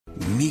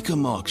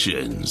Mecum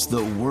Auctions,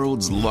 the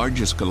world's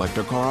largest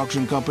collector car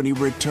auction company,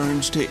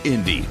 returns to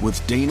Indy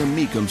with Dana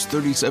Mecum's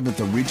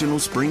 37th Regional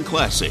Spring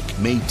Classic,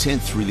 May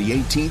 10th through the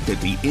 18th at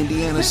the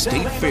Indiana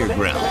State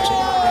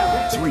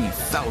Fairgrounds.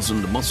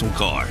 3,000 muscle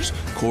cars,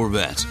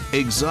 Corvettes,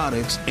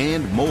 exotics,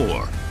 and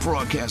more.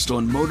 Broadcast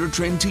on Motor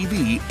Trend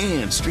TV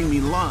and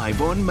streaming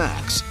live on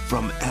Max.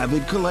 From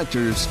avid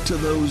collectors to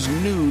those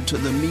new to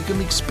the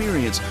Mecum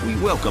experience, we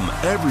welcome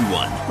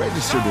everyone.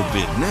 Register to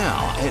bid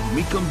now at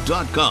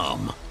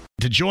Mecum.com.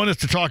 To join us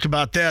to talk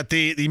about that,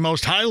 the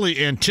most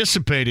highly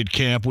anticipated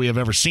camp we have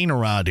ever seen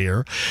around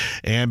here.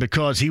 And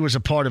because he was a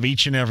part of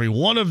each and every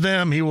one of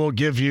them, he will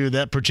give you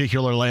that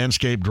particular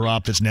landscape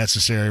drop that's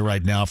necessary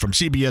right now from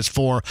CBS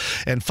 4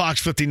 and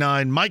Fox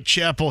 59. Mike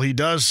Chappell, he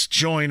does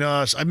join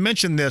us. I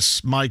mentioned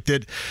this, Mike,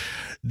 that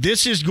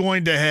this is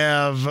going to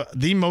have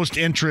the most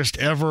interest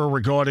ever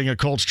regarding a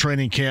Colts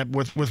training camp.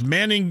 With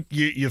Manning,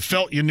 you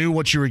felt you knew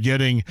what you were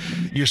getting.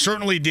 You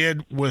certainly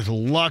did with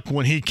Luck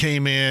when he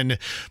came in.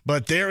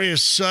 But there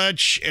is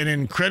such an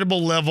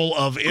incredible level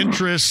of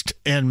interest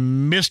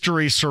and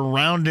mystery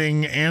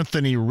surrounding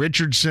Anthony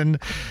Richardson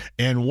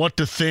and what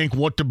to think,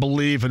 what to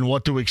believe, and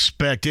what to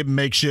expect. It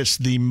makes this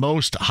the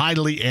most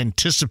highly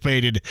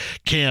anticipated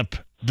camp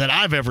that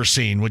I've ever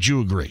seen. Would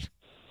you agree?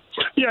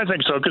 Yeah, I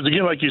think so. Because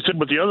again, like you said,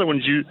 with the other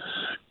ones, you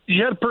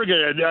had a pretty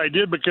good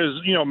idea because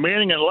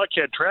Manning and Luck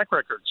had track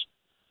records.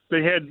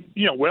 They had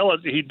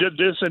he did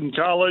this in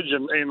college,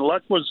 and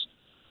Luck was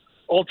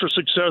ultra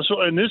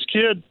successful. And this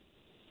kid,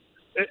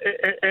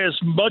 as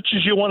much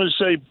as you want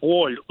to say,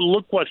 boy,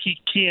 look what he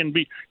can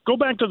be. Go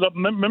back to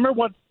remember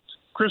what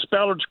Chris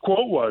Ballard's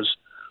quote was: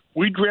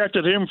 "We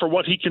drafted him for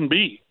what he can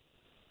be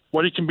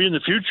in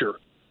the future."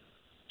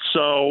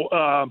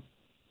 So.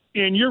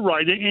 And you're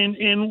right. And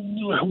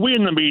we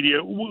in the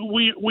media,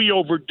 we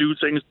overdo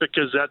things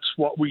because that's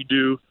what we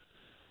do.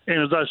 And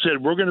as I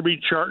said, we're going to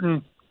be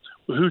charting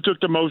who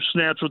took the most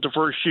snaps with the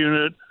first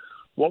unit,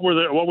 what were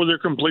their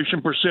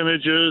completion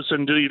percentages,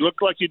 and did he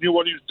look like he knew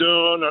what he was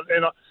doing?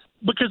 And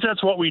because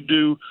that's what we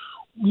do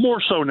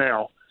more so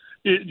now,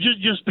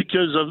 just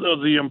because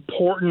of the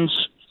importance.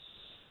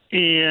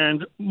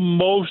 And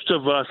most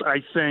of us,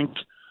 I think,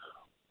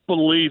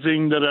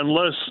 believing that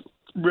unless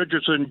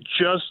Richardson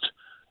just,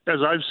 as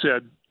I've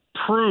said,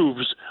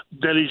 proves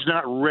that he's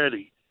not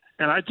ready.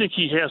 And I think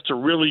he has to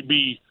really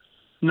be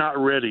not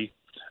ready.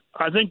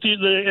 I think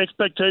the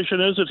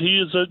expectation is that he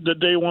is the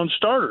day one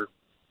starter.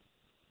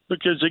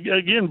 Because,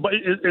 again,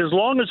 as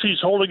long as he's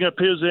holding up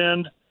his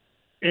end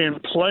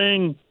and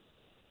playing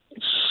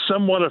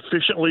somewhat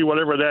efficiently,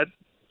 whatever that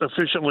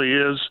efficiently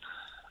is,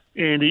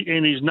 and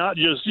he's not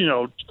just, 3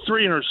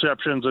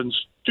 interceptions and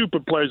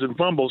stupid plays and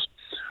fumbles,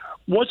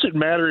 what's it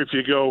matter if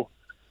you go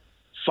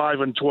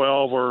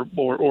 5-12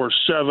 or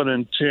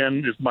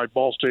 7-10 if my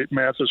Ball State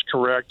math is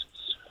correct.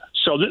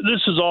 So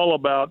this is all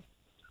about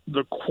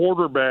the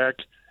quarterback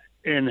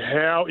and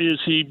how is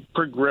he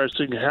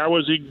progressing, how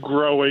is he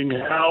growing,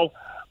 how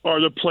are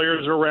the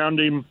players around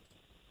him,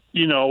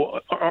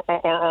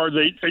 are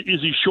they? Is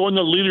he showing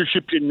the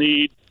leadership you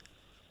need?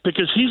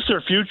 Because he's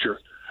their future.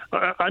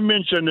 I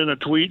mentioned in a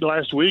tweet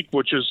last week,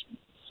 which is,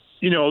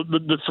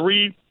 the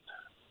 3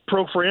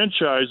 pro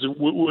franchise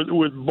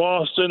with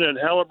Boston and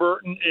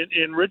Halliburton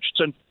and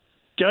Richardson.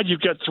 God,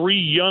 you've got 3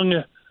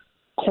 young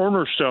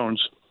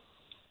cornerstones,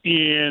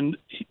 and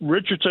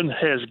Richardson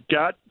has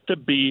got to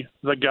be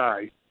the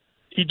guy.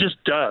 He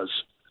just does,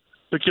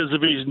 because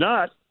if he's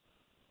not,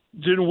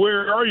 then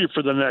where are you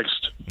for the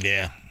next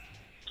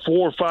 4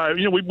 or 5?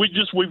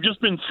 We've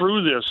just been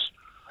through this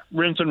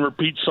rinse and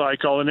repeat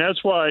cycle, and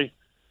that's why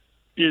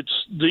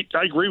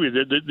I agree with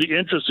you. The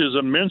interest is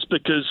immense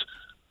because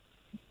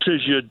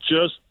you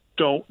just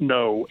don't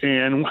know.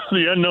 And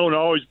the unknown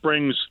always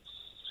brings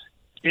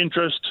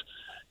interest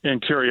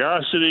and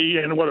curiosity.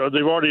 And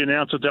they've already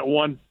announced that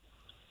one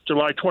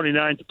July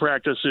 29th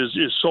practice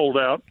is sold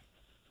out,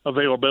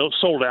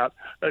 sold out.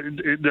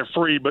 They're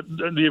free, but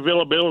the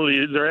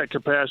availability, they're at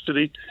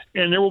capacity.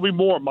 And there will be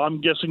more.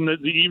 I'm guessing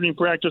that the evening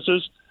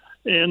practices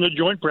and the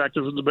joint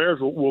practice with the Bears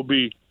will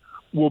be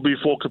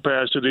full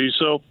capacity.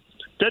 So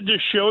that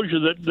just shows you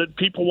that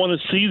people want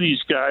to see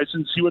these guys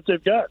and see what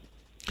they've got.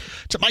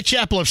 So Mike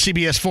Chappell of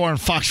CBS 4 and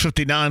Fox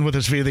 59 with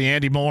us via the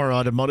Andy Moore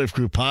Automotive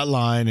Group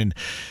hotline. And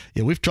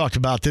we've talked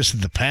about this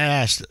in the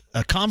past.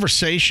 A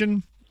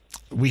conversation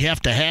we have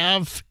to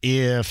have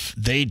if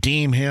they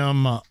deem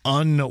him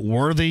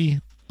unworthy,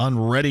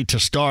 unready to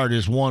start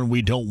is one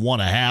we don't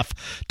want to have,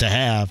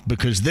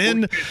 because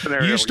then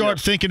you start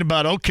thinking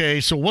about,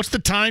 okay, so what's the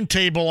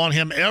timetable on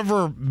him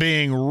ever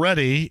being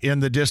ready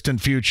in the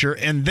distant future?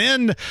 And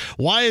then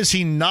why is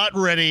he not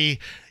ready?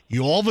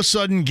 You all of a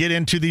sudden get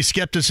into the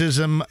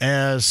skepticism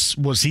as,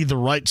 was he the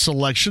right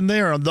selection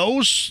there? And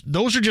those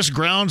are just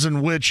grounds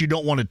in which you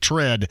don't want to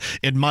tread,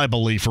 in my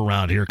belief,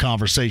 around here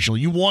conversationally.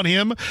 You want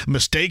him,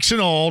 mistakes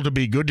and all, to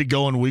be good to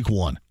go in week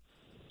 1.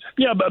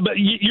 Yeah, but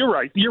you're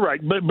right.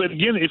 But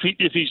again,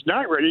 if he's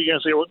not ready, you're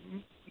going to say, well,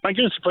 my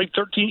goodness,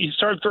 he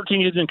started 13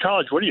 years in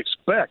college. What do you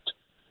expect?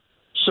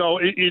 So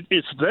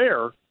it's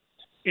there.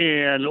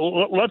 and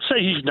let's say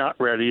he's not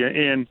ready,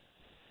 and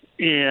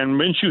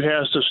Minshew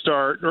has to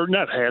start, or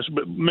not has,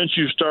 but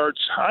Minshew starts,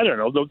 I don't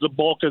know, the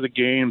bulk of the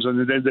games,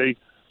 and then they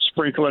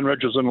sprinkle in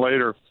Richardson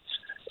later.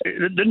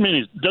 It doesn't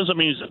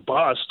mean he's a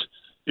bust.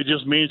 It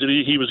just means that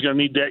he was going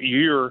to need that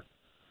year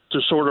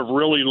to sort of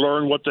really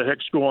learn what the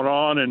heck's going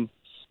on and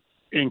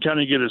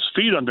kind of get his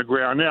feet on the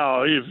ground.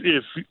 Now,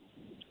 if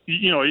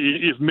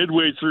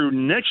midway through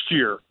next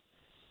year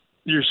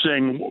you're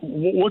saying,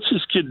 what's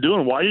this kid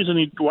doing? Why is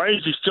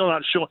he still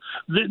not showing?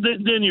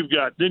 Then you've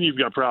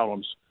got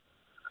problems.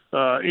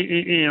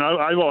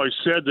 I've always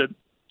said that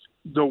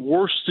the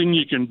worst thing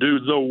you can do,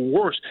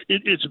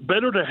 it's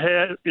better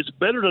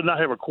to not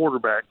have a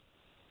quarterback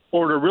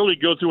or to really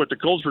go through what the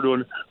Colts are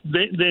doing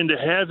than to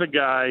have a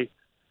guy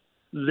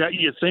that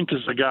you think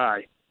is the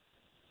guy.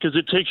 Because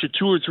it takes you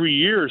 2 or 3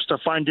 years to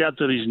find out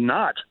that he's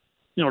not.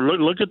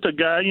 Look at the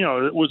guy,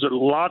 was it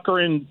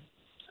Locker in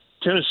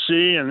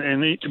Tennessee and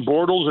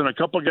Bortles and a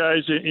couple of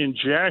guys in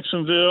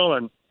Jacksonville,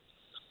 and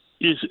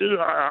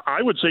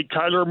I would say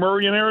Kyler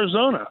Murray in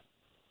Arizona.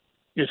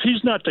 If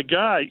he's not the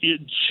guy,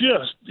 it's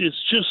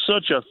just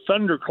such a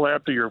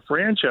thunderclap to your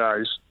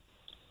franchise.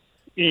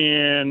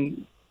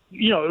 And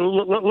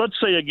let's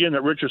say again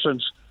that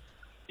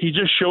he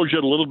just shows you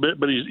a little bit,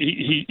 but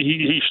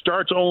he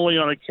starts only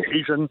on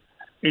occasion,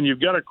 and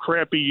you've got a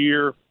crappy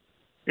year,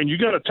 and you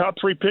got a top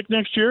 3 pick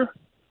next year.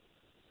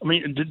 I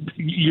mean,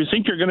 you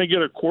think you're going to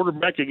get a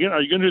quarterback again?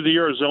 Are you going to do the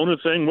Arizona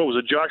thing? What was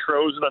it, Josh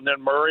Rosen and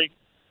then Murray?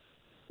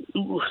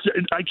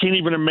 I can't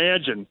even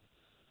imagine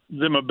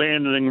them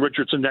abandoning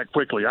Richardson that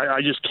quickly.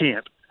 I just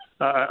can't.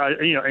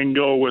 And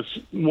go with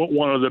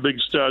one of the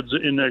big studs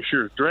in next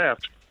year's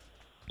draft.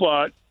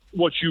 But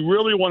what you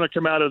really want to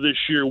come out of this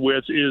year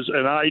with is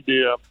an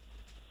idea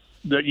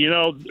that,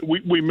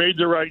 we made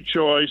the right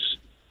choice.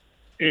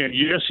 And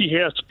yes, he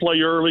has to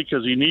play early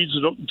because he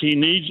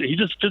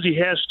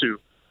has to.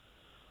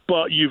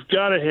 But you've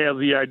got to have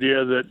the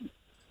idea that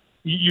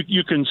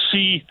you can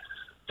see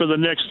for the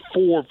next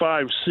 4,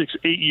 5, 6,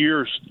 8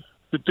 years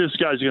that this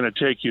guy's going to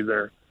take you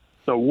there.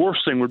 The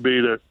worst thing would be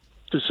to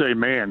say,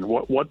 man,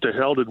 what the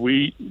hell did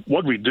we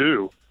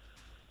do?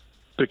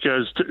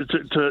 Because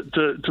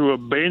to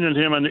abandon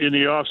him in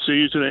the off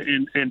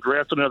season and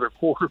draft another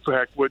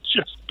quarterback would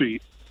just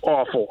be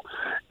awful.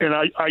 And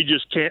I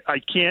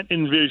can't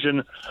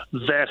envision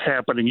that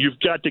happening. You've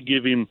got to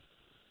give him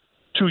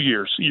 2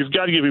 years. You've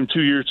got to give him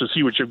 2 years to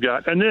see what you've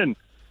got. And then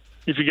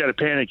if you got to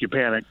panic, you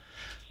panic.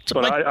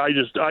 But I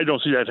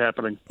don't see that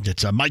happening.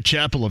 It's Mike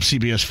Chappell of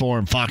CBS 4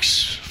 and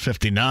Fox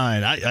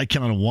 59. I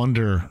kind of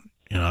wonder,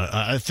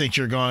 I think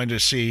you're going to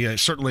see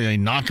certainly a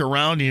knock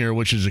around here,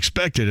 which is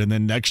expected. And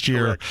then next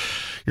year, Correct.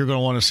 You're going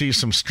to want to see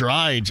some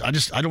strides.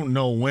 I don't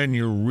know when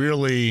you're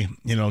really,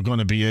 going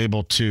to be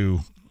able to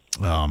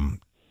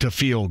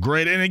feel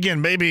great. And again,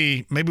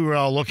 maybe we're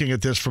all looking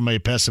at this from a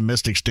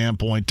pessimistic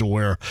standpoint to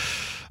where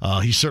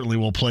he certainly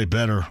will play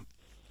better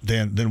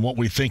than what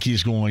we think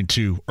he's going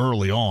to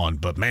early on.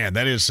 But man,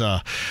 that is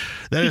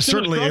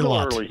certainly a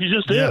lot. Early. He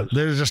just is.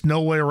 There's just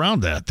no way around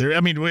that.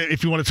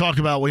 If you want to talk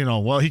about,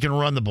 he can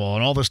run the ball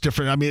and all this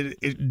different.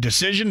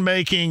 Decision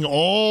making,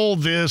 all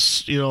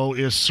this,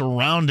 is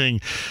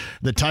surrounding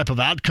the type of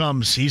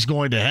outcomes he's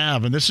going to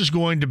have, and this is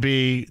going to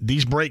be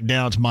these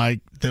breakdowns,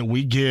 Mike, that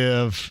we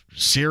give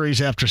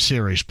series after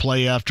series,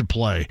 play after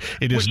play.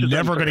 It is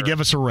never going to give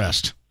us a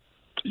rest.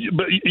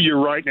 But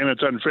you're right, and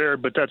it's unfair,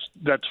 but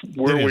that's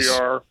where we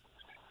are.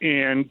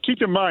 And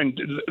keep in mind,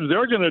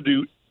 they're going to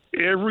do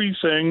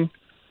everything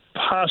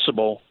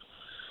possible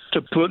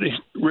to put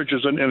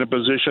Richardson in a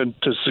position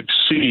to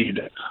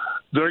succeed.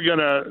 They're going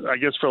to, I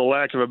guess for the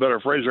lack of a better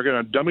phrase, they're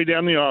going to dummy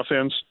down the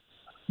offense.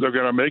 They're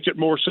going to make it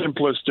more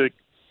simplistic.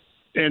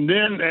 And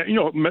then,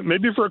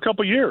 maybe for a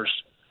couple years.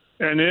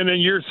 And then in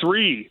year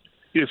 3,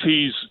 if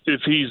he's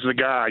the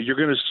guy, you're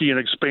going to see an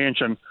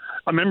expansion.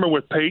 I remember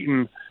with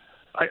Peyton,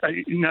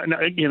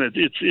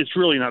 it's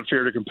really not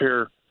fair to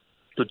compare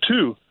the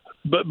two,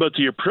 but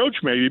the approach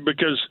maybe,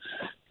 because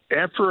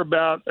after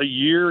about a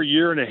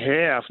year and a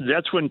half,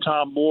 that's when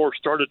Tom Moore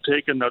started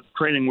taking the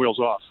training wheels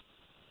off,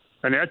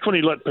 and that's when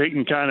he let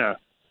Peyton kind of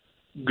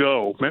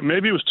go.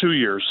 Maybe it was 2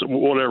 years,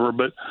 whatever,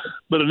 but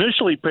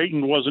initially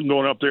Peyton wasn't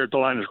going up there at the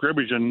line of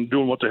scrimmage and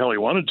doing what the hell he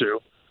wanted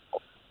to.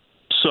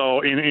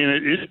 So, and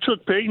it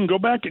took Peyton go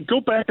back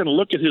and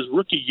look at his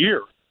rookie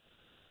year.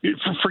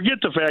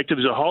 Forget the fact that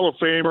he's a Hall of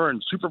Famer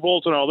and Super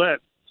Bowls and all that.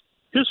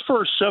 His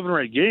first 7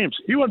 or 8 games,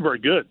 he wasn't very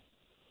good.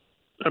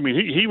 I mean,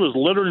 he was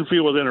littering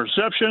field with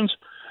interceptions,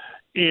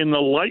 and the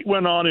light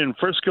went on in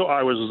Frisco.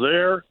 I was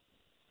there.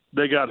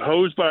 They got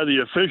hosed by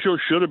the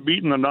officials, should have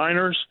beaten the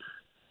Niners.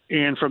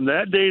 And from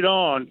that date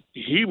on,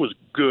 he was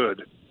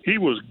good. He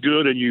was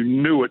good, and you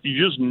knew it.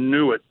 You just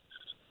knew it.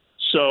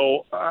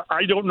 So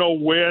I don't know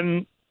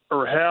when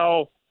or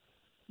how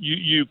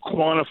you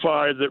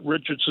quantify that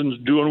Richardson's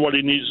doing what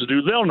he needs to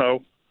do. They'll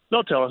know.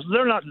 They'll tell us.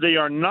 They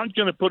are not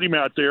going to put him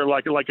out there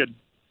like a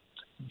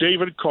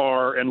David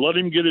Carr and let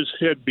him get his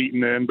head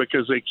beaten in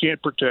because they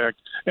can't protect.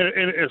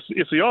 And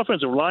if the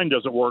offensive line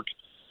doesn't work,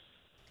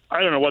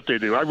 I don't know what they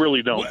do. I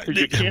really don't.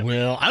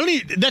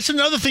 That's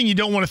another thing you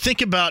don't want to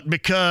think about,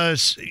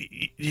 because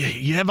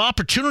you have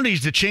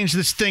opportunities to change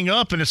this thing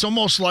up, and it's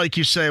almost like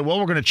you say, well,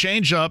 we're going to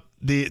change up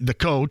the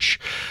coach,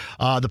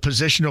 the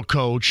positional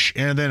coach,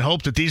 and then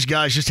hope that these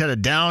guys just had a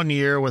down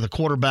year with a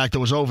quarterback that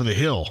was over the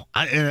hill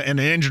and an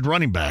injured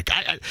running back.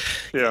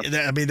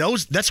 I mean,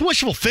 that's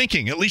wishful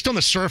thinking, at least on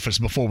the surface,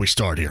 before we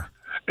start here.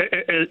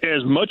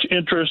 As much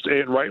interest,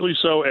 and rightly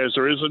so, as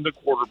there is in the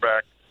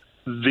quarterback,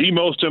 the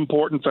most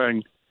important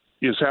thing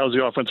is how's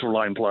the offensive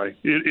line play.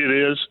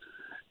 It is,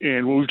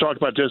 and we've talked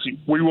about this.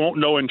 We won't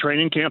know in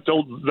training camp.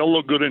 They'll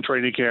look good in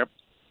training camp.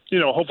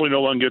 Hopefully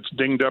no one gets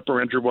dinged up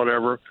or injured,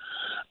 whatever.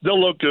 They'll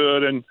look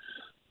good,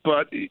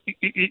 but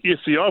if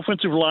the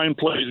offensive line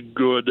plays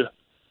good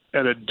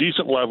at a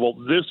decent level,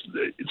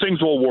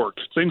 things will work.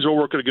 Things will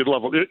work at a good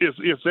level.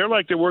 If they're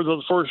like they were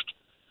the first,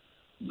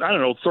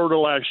 third of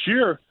last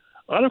year,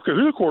 I don't care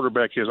who the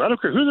quarterback is. I don't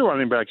care who the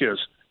running back is.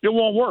 It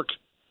won't work.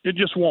 It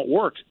just won't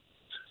work.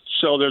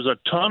 So there's a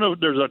ton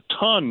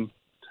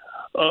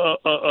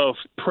of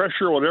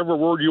pressure, whatever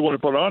word you want to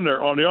put on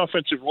there, on the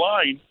offensive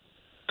line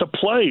to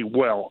play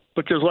well.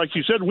 Because like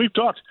you said, we've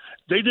talked,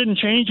 they didn't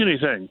change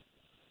anything.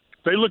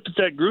 They looked at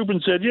that group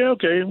and said, yeah,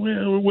 okay,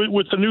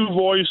 with the new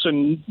voice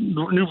and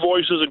new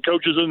voices and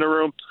coaches in the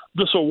room,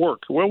 this will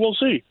work. Well, we'll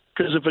see.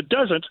 Because if it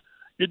doesn't,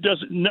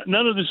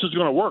 none of this is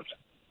going to work.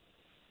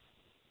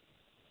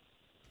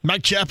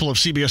 Mike Chappell of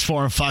CBS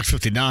 4 and Fox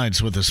 59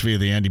 is with us via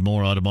the Andy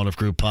Moore Automotive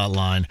Group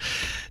hotline.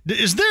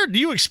 Do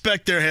you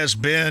expect there has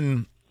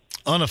been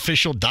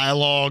unofficial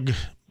dialogue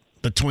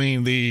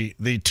between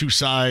the two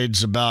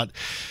sides about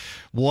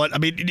what? I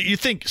mean, do you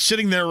think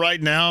sitting there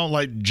right now,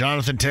 like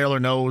Jonathan Taylor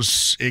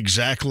knows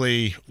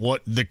exactly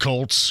what the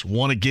Colts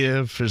want to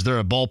give? Is there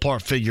a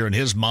ballpark figure in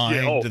his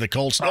mind? Do the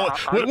Colts know?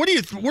 Where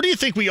do you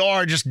think we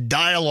are, just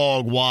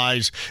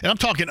dialogue-wise? And I'm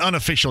talking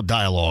unofficial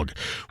dialogue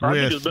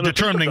with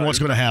determining what's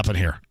going to happen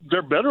here.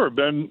 There better have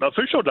been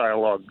official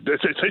dialogue. They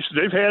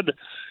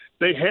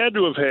had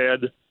to have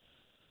had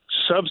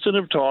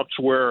substantive talks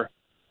where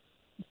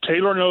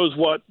Taylor knows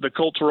what the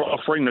Colts are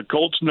offering. The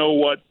Colts know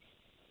what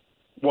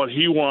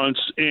he wants,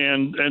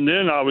 and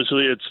then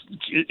obviously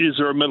is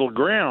there a middle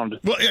ground?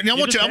 Well, I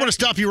want to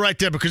stop you right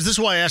there, because this is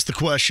why I asked the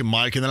question,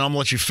 Mike, and then I'm going to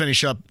let you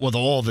finish up with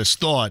all this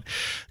thought.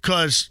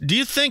 Because do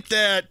you think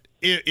that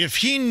if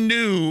he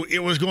knew it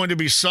was going to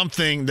be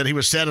something that he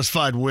was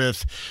satisfied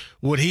with,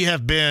 would he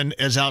have been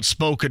as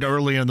outspoken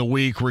early in the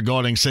week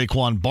regarding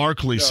Saquon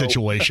Barkley's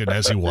situation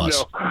as he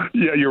was? No.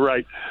 Yeah, you're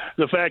right.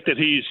 The fact that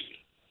he's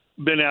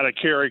been out of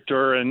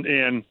character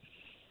and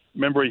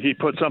remember, he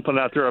put something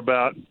out there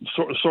about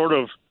sort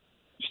of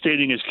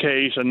stating his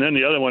case, and then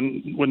the other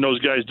one, when those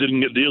guys didn't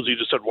get deals, he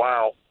just said,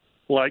 wow.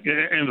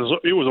 And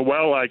it was a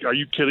wow, like, are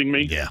you kidding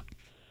me? Yeah.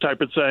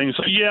 Type of thing.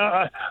 So,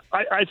 yeah,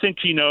 I think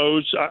he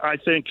knows. I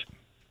think,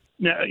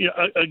 now,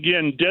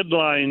 again,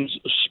 deadlines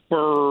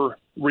spur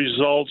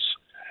results,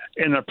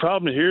 and the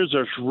problem here is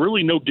there's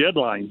really no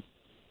deadline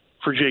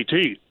for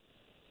JT.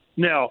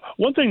 Now,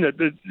 one thing that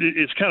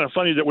is kind of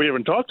funny that we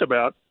haven't talked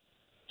about,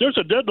 there's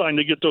a deadline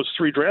to get those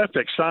 3 draft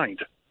picks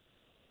signed.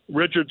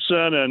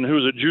 Richardson and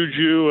who's a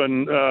Juju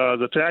and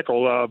the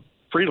tackle,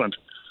 Freeland.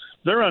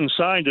 They're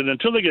unsigned, and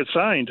until they get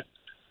signed,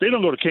 they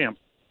don't go to camp.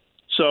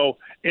 So,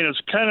 and it's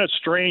kind of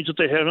strange that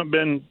they haven't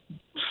been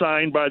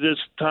signed by this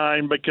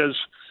time, because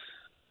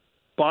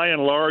by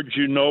and large,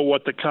 you know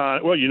what the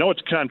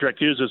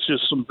contract is. It's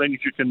just some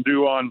things you can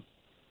do on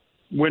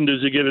when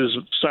does he get his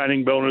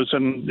signing bonus,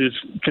 and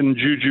can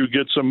Juju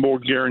get some more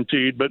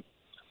guaranteed. But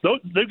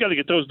they've got to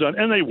get those done,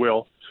 and they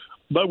will.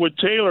 But with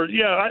Taylor,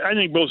 yeah, I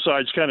think both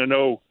sides kind of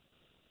know,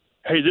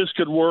 hey, this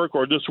could work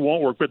or this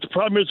won't work. But the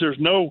problem is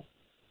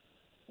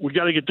we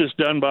got to get this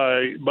done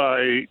by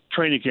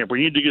training camp.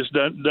 We need to get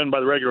this done by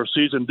the regular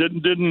season.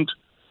 Didn't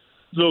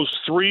those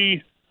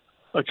 3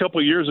 a couple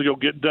of years ago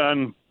get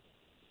done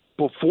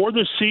before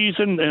the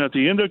season and at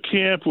the end of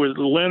camp with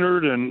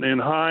Leonard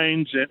and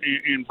Hines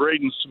and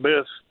Braden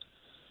Smith?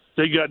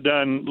 They got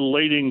done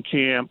late in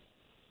camp.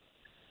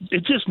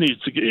 It just needs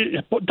to get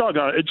it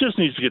just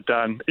needs to get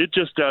done. It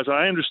just does.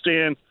 I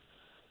understand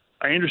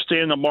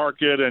the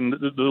market, and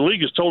the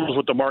league has told us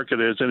what the market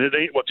is, and it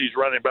ain't what these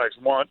running backs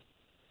want.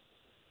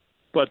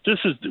 But this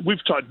is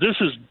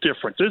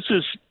different. This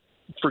is,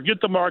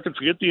 forget the market,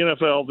 forget the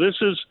NFL.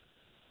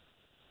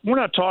 We're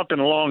not talking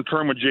long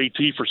term with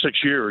JT for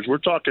 6 years. We're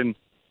talking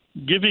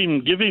give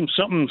him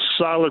something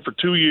solid for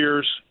 2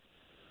 years.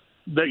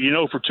 That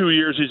for 2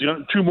 years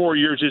 2 more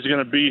years he's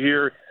going to be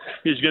here.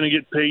 He's going to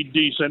get paid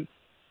decent.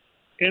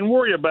 And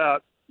worry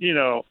about,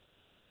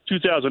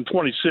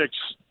 2026,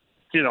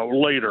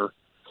 later.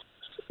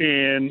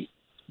 And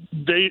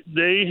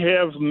they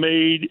have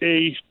made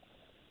a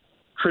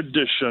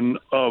tradition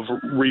of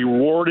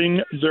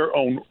rewarding their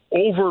own,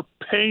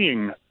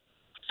 overpaying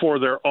for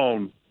their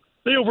own.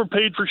 They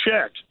overpaid for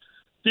Shaq.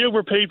 They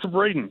overpaid for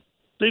Braden.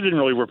 They didn't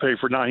really overpay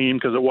for Naheem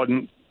because it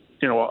wasn't,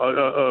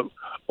 a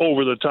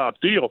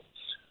over-the-top deal.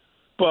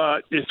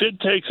 But if it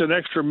takes an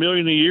extra $1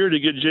 million a year to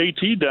get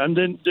JT done,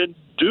 then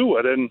do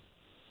it. And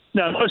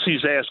now, unless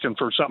he's asking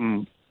for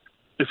something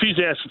if he's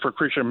asking for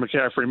Christian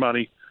McCaffrey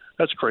money,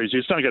 that's crazy.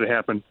 It's not going to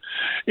happen.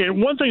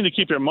 And one thing to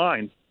keep in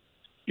mind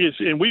is,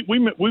 and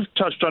we've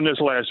touched on this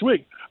last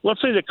week.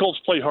 Let's say the Colts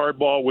play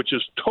hardball, which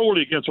is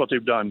totally against what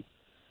they've done.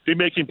 They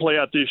make him play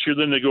out this year,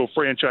 then they go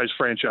franchise,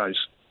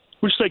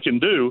 which they can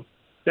do.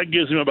 That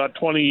gives him about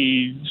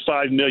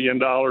 $25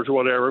 million or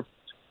whatever.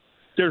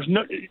 There's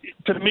no,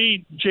 to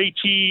me,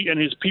 JT and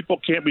his people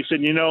can't be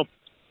saying,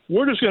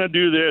 we're just going to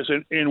do this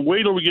and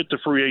wait till we get to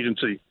free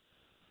agency.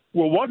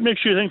 Well, what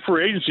makes you think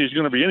free agency is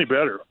going to be any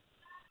better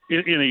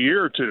in a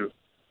year or two?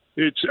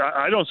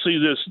 I don't see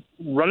this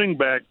running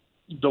back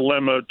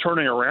dilemma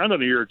turning around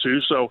in a year or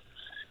two. So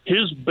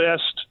his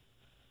best,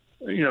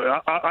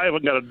 I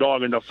haven't got a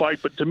dog in the fight,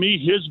 but to me,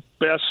 his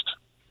best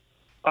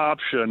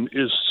option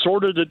is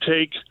sort of to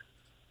take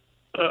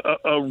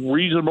a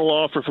reasonable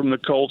offer from the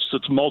Colts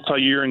that's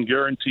multi-year and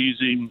guarantees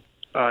him,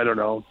 I don't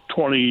know,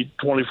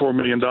 $24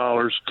 million.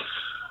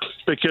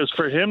 Because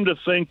for him to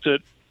think that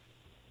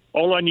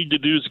all I need to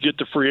do is get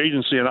to free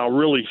agency and I'll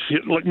really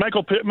hit, like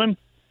Michael Pittman,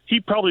 he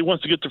probably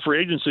wants to get to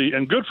free agency,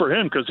 and good for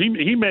him because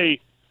he may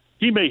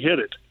hit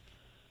it.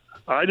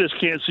 I just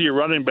can't see a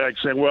running back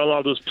saying, well,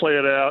 I'll just play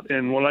it out,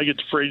 and when I get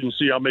to free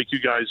agency, I'll make you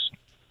guys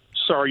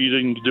sorry you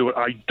didn't do it.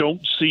 I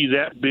don't see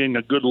that being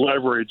a good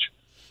leverage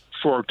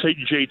for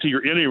JT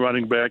or any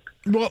running back,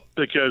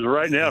 because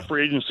right now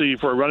free agency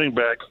for a running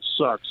back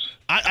sucks.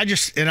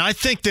 I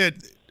think that,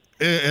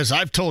 as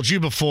I've told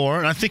you before,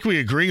 and I think we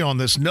agree on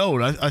this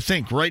note, I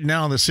think right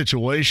now in this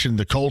situation,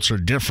 the Colts are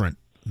different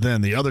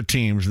than the other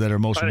teams that are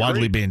most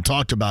widely being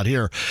talked about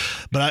here.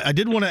 But I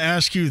did want to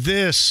ask you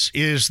this.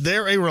 Is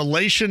there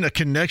a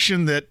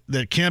connection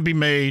that can be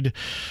made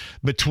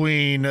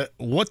between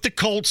what the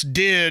Colts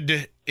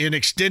did in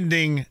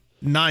extending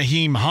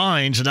Nyheim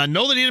Hines? And I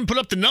know that he didn't put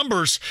up the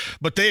numbers,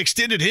 but they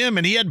extended him,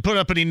 and he hadn't put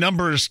up any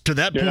numbers to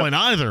that point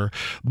either.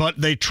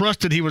 But they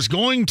trusted he was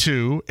going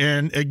to,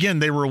 and again,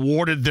 they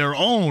rewarded their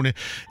own.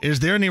 Is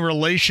there any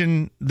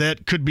relation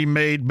that could be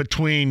made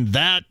between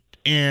that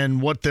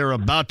and what they're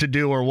about to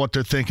do or what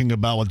they're thinking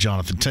about with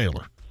Jonathan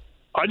Taylor?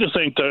 I just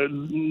think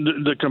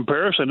the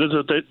comparison is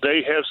that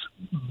they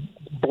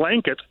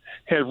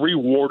have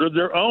rewarded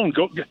their own.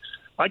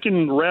 I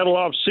can rattle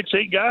off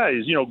 6-8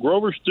 guys,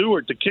 Grover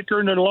Stewart, the kicker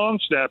and the long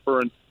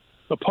snapper, and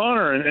the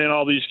punter, and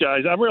all these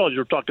guys. I realize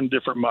you're talking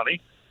different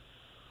money,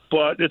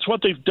 but it's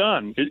what they've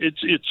done.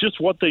 It's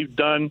just what they've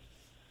done.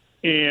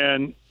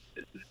 And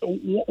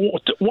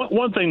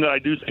one thing that I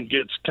do think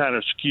gets kind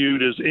of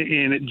skewed is,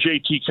 and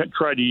JT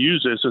tried to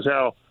use this, is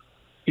how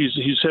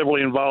he's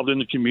heavily involved in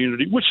the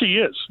community, which he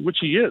is.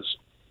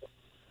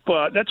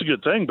 But that's a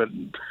good thing. But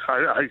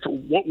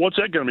what's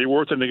that going to be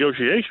worth in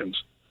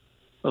negotiations?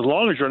 As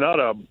long as you're not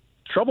a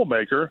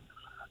troublemaker,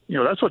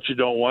 that's what you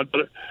don't want.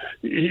 But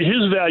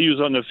his value is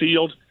on the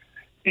field.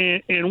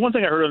 And one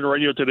thing I heard on the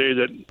radio today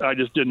that I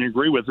just didn't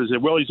agree with is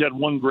that, well, he's had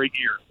one great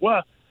year.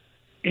 Well,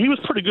 he was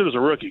pretty good as a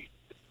rookie.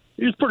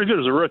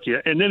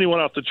 And then he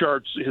went off the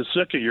charts his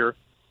second year.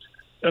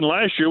 And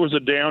last year was a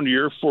down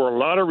year for a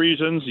lot of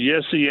reasons.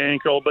 Yes, the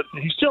ankle, but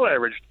he still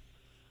averaged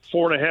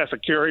 4.5 a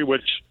carry,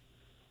 which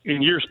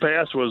in years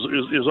past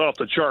is off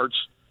the charts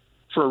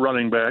for a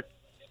running back.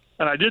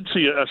 And I did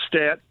see a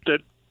stat that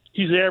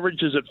his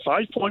average is at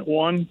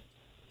 5.1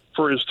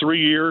 for his 3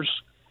 years,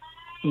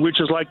 which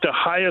is like the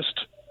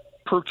highest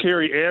per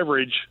carry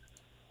average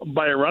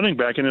by a running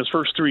back in his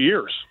first 3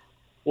 years.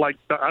 Like,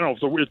 I don't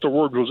know if the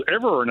word was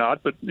ever or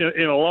not, but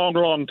in a long,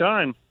 long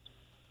time.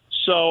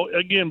 So,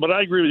 again, but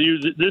I agree with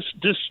you.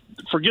 This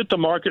forget the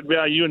market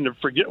value and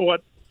forget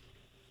what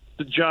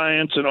the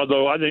Giants, and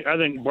although I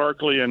think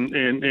Barkley and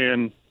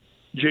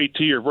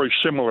JT are very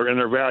similar in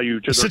their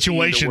value to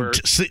their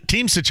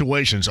team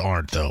situations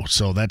aren't, though.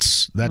 So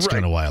that's right,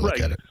 kind of why I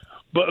look at it.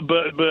 But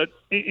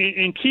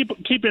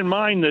keep in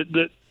mind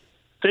that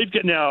they've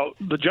got now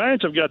the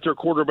Giants have got their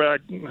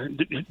quarterback.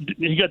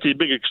 He got the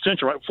big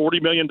extension, right?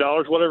 $40 million,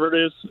 whatever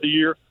it is, a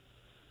year,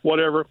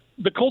 whatever.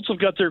 The Colts have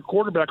got their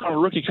quarterback on a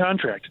rookie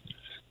contract.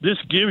 This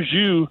gives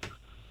you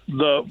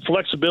the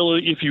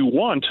flexibility, if you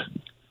want,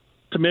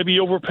 to maybe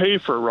overpay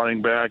for a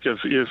running back if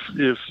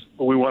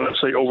we want to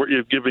say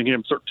if giving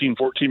him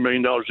 $13-14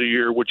 million a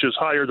year, which is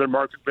higher than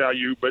market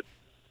value. But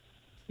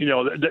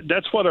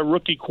that's what a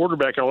rookie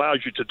quarterback allows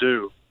you to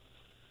do.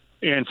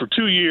 And for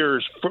 2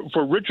 years,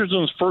 for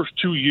Richardson's first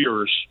 2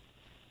 years,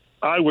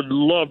 I would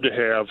love to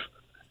have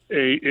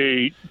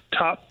a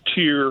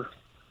top-tier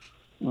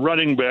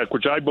running back,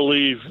 which I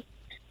believe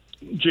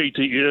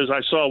JT is.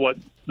 I saw what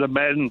the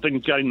Madden thing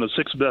got him the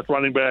sixth best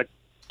running back.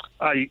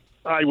 I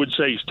would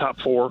say he's top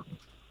 4.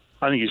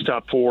 I think he's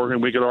top 4,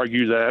 and we could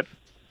argue that.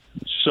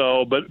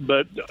 So, but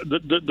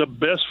the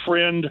best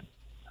friend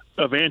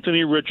of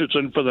Anthony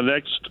Richardson for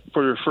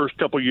the first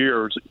couple of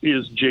years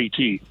is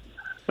JT.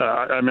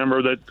 I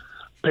remember that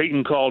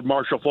Peyton called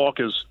Marshall Faulk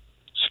his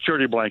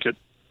security blanket,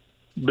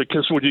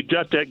 because when you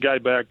got that guy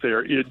back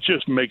there, it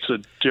just makes a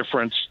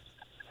difference.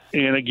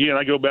 And again,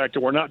 I go back to,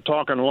 we're not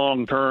talking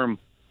long term,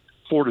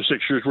 4 to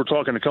 6 years. We're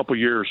talking a couple of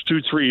years,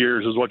 2-3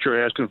 years is what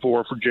you're asking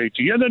for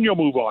JT, and then you'll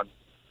move on,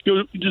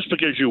 just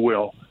because you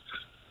will.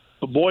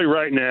 But boy,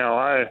 right now,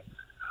 I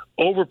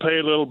overpay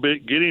a little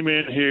bit, get him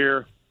in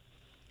here,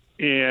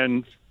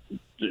 and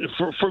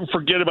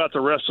forget about the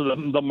rest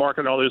of the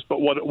market and all this. But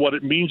what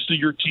it means to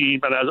your team,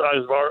 and as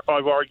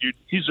I've argued,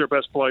 he's their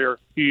best player.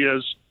 He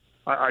is.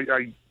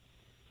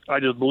 I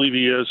just believe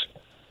he is.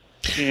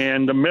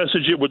 And the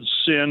message it would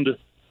send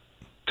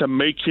to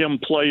make him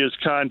play his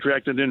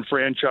contract and then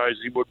franchise,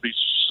 he would be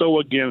so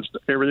against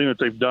everything that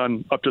they've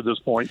done up to this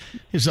point.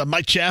 Here's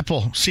Mike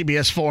Chappell,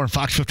 CBS 4 and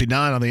Fox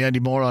 59 on the Andy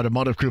Moore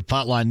Automotive Group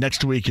hotline.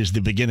 Next week is the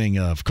beginning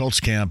of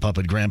Colts camp up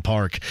at Grand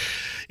Park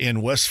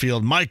in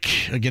Westfield. Mike,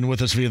 again,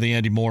 with us via the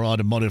Andy Moore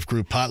Automotive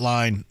Group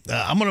hotline.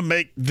 I'm going to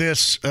make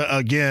this,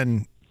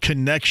 again,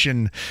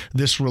 connection,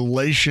 this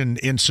relation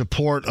in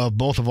support of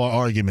both of our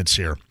arguments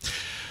here.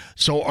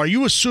 So are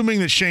you assuming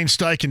that Shane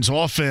Steichen's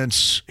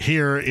offense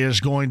here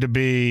is going to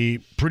be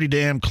pretty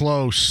damn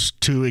close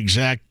to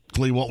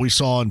exactly what we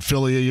saw in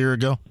Philly a year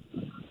ago?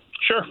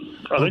 Sure.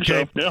 I think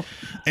so, yeah.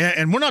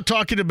 And we're not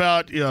talking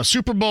about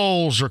Super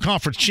Bowls or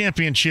conference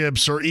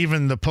championships or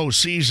even the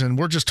postseason.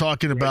 We're just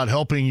talking about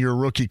helping your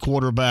rookie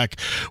quarterback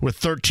with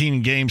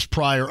 13 games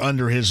prior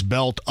under his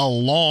belt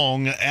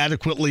along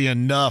adequately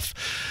enough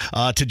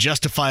to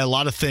justify a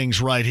lot of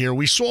things right here.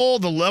 We saw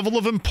the level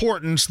of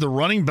importance the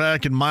running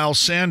back and Miles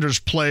Sanders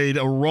played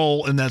a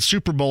role in that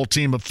Super Bowl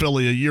team of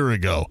Philly a year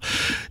ago.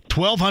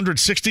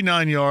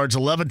 1,269 yards,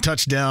 11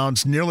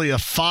 touchdowns, nearly a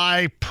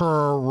 5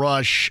 per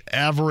rush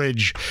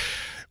average.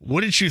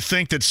 Wouldn't you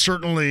think that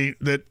certainly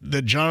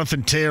that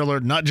Jonathan Taylor,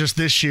 not just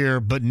this year,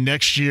 but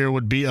next year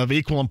would be of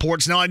equal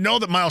importance? Now, I know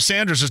that Miles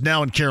Sanders is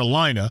now in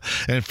Carolina,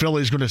 and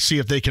Philly's going to see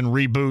if they can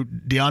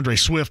reboot DeAndre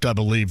Swift, I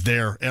believe,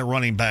 there at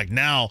running back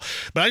now.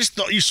 But I just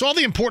thought you saw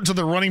the importance of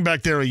the running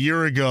back there a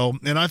year ago,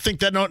 and I think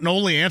that not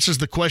only answers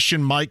the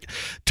question, Mike,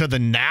 to the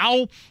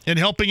now in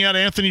helping out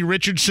Anthony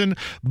Richardson,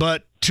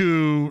 but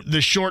to the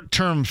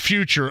short-term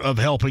future of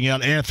helping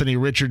out Anthony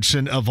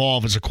Richardson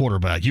evolve as a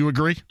quarterback. You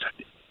agree?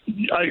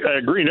 I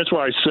agree, and that's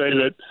why I say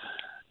that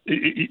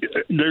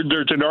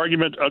there's an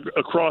argument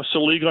across the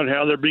league on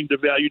how they're being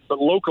devalued, but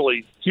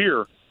locally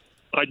here,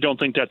 I don't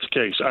think that's the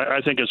case.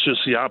 I think it's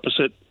just the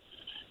opposite.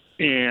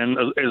 And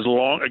as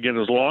long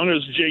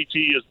as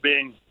JT is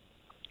being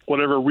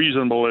whatever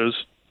reasonable is,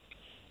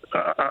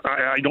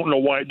 I don't know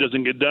why it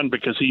doesn't get done,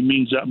 because he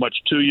means that much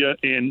to you,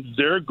 and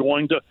they're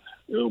going to.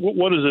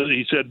 What is it?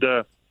 He said,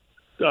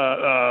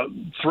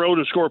 throw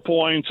to score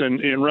points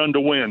and run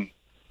to win.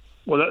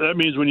 Well, that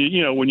means when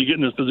you get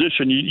in this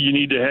position, you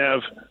need to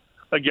have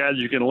a guy that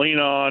you can lean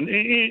on.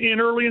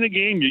 And early in the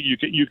game,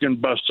 you can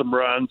bust some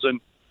runs.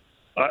 And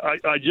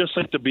I just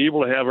think to be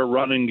able to have a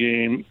running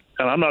game,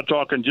 and I'm not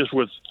talking just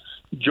with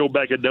Joe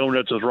Bag of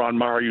Donuts, as Ron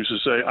Meyer used to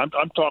say.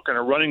 I'm talking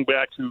a running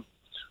back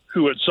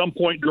who at some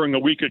point during the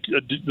week,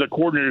 the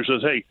coordinator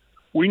says, "Hey,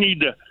 we need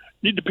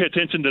to pay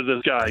attention to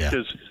this guy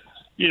because."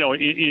 Yeah.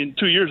 In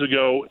 2 years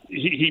ago,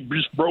 he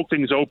just broke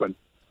things open.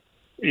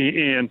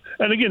 And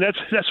again,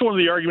 that's one of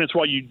the arguments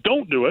why you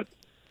don't do it,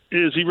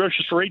 is he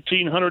rushes for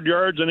 1,800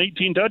 yards and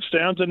 18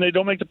 touchdowns, and they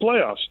don't make the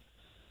playoffs.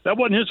 That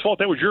wasn't his fault.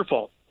 That was your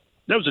fault.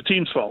 That was the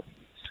team's fault.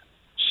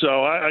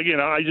 So,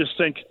 I just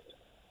think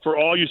for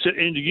all you said,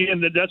 and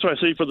again, that's why I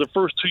say for the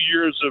first 2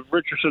 years of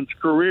Richardson's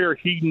career,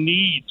 he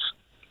needs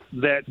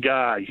that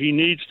guy. He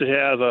needs to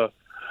have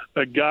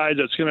a guy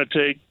that's going to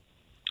take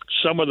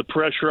some of the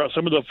pressure off,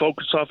 some of the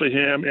focus off of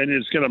him, and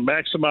is going to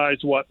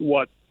maximize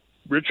what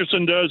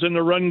Richardson does in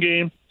the run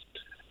game.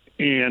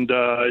 And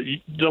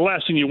the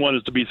last thing you want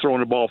is to be throwing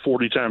the ball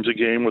 40 times a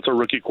game with a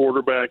rookie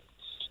quarterback.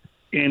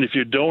 And if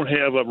you don't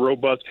have a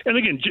robust – and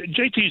again,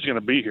 JT's going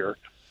to be here.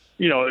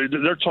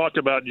 They're talking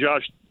about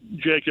Josh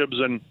Jacobs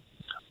and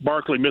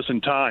Barkley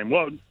missing time.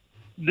 Well,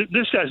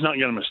 this guy's not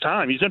going to miss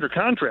time. He's under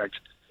contract.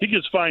 He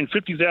gets fined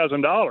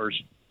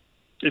 $50,000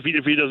 if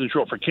he doesn't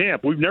show up for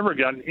camp. We've never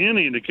gotten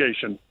any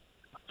indication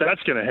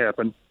that's going to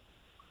happen,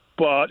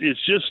 but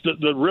it's just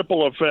the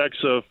ripple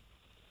effects of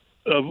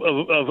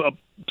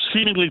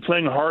seemingly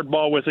playing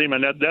hardball with him,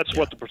 and that's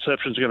what the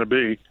perception is going to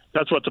be.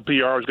 That's what the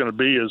PR is going to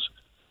be, is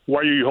why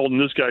are you holding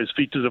this guy's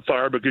feet to the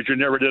fire, because you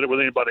never did it with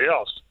anybody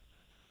else.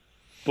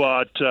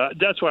 But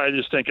that's why I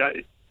just think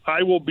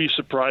I will be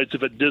surprised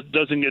if it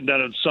doesn't get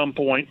done at some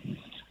point,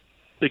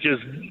 because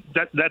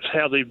that's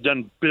how they've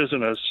done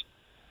business.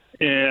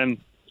 And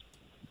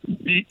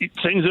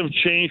things have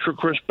changed for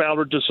Chris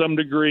Ballard to some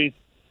degree,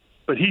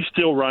 but he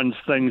still runs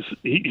things.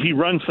 He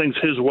runs things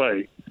his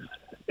way,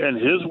 and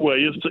his way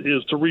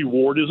is to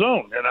reward his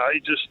own. And I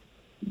just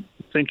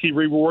think he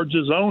rewards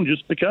his own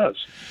just because.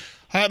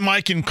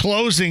 Mike, in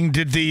closing,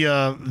 did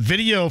the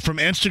video from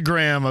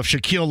Instagram of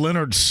Shaquille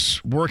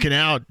Leonard's working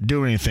out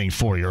do anything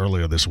for you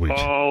earlier this week?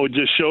 Oh,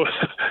 just show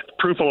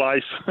proof of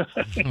life.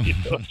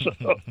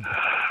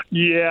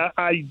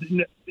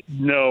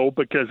 No,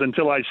 because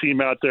until I see him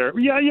out there,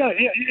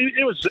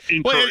 it was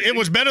encouraging. Well, it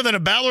was better than a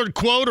Ballard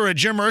quote or a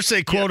Jim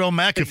Irsay quote on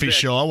McAfee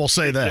show. I will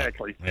say that.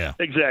 Exactly. Yeah.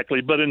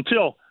 Exactly. But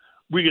until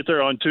we get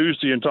there on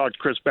Tuesday and talk to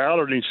Chris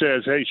Ballard and he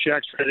says, "Hey,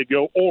 Shaq's ready to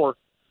go," or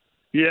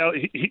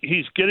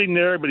he's getting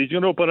there, but he's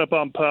going to open up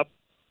on PUP.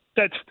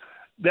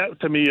 That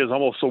to me is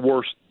almost the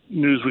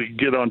news we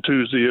get on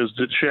Tuesday is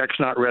that Shaq's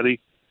not ready.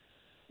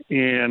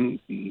 And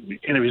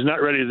if he's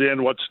not ready,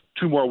 then what's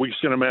 2 more weeks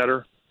going to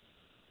matter?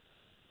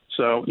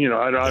 So,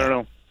 I don't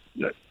know.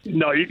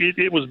 No,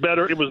 it was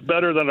better. It was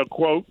better than a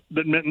quote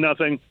that meant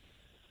nothing.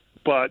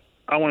 But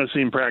I want to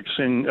see him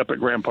practicing up at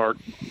Grand Park.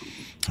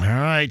 All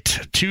right.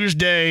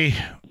 Tuesday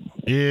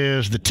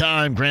is the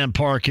time. Grand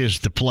Park is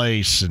the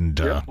place. And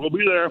we'll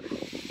be there.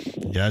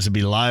 Guys, it'll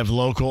be live,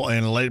 local,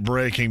 and late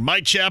breaking.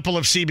 Mike Chappell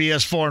of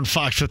CBS 4 and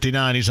Fox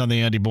 59. He's on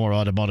the Andy Moore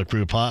Automotive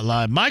Group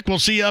hotline. Mike, we'll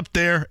see you up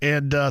there,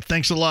 and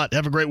thanks a lot.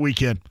 Have a great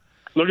weekend.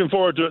 Looking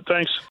forward to it.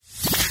 Thanks.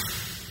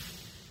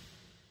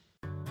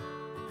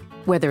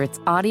 Whether it's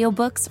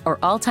audiobooks or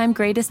all-time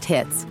greatest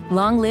hits,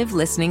 long live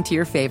listening to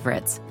your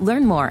favorites.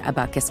 Learn more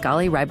about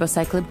Kisqali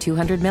Ribociclib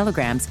 200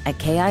 milligrams at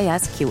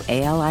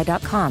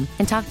KISQALI.com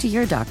and talk to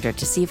your doctor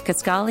to see if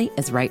Kisqali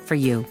is right for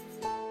you.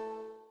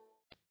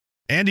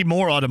 Andy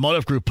Moore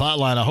Automotive Group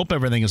hotline. I hope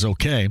everything is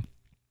okay.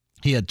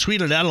 He had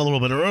tweeted out a little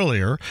bit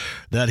earlier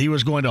that he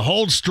was going to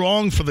hold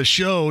strong for the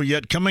show,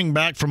 yet coming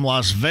back from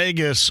Las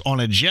Vegas on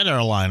a jet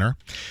airliner,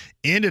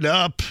 ended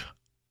up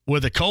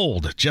with a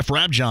cold. Jeff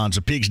Rabjohns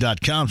of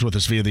Peaks.com is with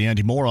us via the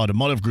Andy Moore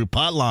Automotive Group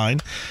hotline.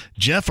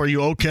 Jeff, are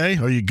you okay?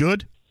 Are you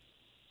good?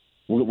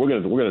 We're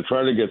gonna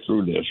try to get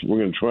through this.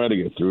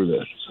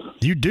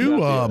 You do.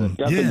 Got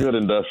the good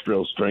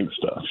industrial strength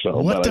stuff.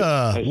 So I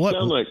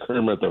sound like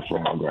Kermit the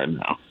Frog right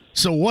now.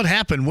 So what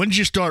happened? When did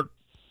you start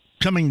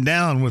coming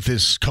down with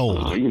this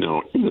cold? You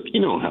know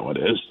how it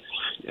is.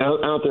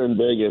 Out there in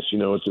Vegas,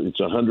 it's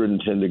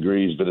 110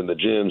 degrees, but in the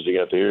gyms you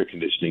got the air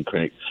conditioning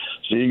crank,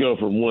 so you go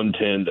from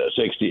 110 to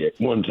 68,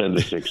 110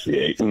 to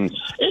 68, and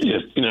it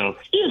just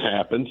it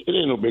happens. It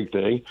ain't no big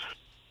thing.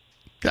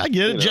 I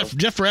get it.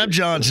 Jeff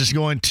Rabjohns is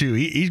going to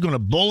he's going to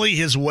bully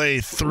his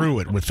way through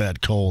it with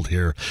that cold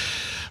here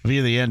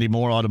via the Andy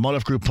Moore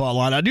Automotive Group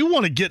hotline. I do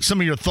want to get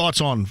some of your thoughts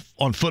on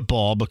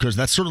football, because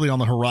that's certainly on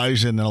the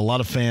horizon, and a lot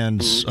of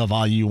fans of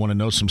IU want to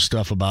know some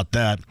stuff about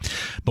that.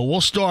 But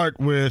we'll start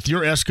with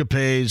your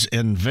escapades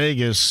in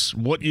Vegas,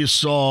 what you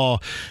saw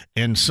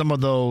in some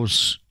of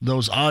those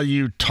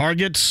IU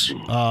targets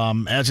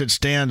as it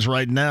stands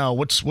right now.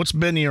 What's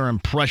been your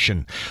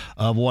impression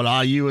of what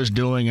IU is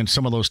doing and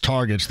some of those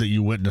targets that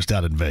you witnessed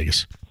out in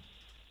Vegas?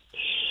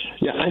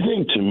 Yeah, I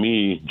think to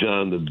me,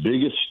 John, the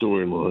biggest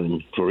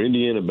storyline for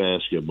Indiana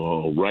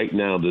basketball right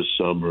now this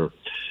summer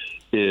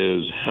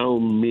is how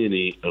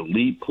many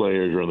elite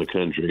players around the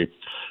country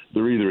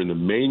they're either in the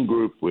main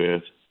group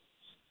with,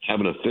 have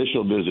an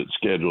official visit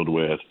scheduled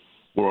with,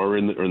 or are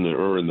in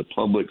the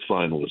public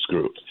finalist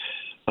group.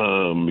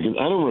 Because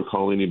I don't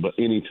recall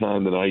any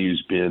time that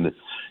IU's been,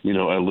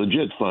 a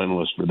legit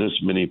finalist for this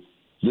many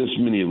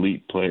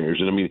elite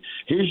players. And I mean,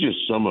 here's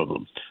just some of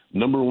them.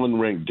 Number 1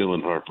 ranked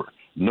Dylan Harper.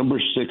 Number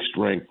 6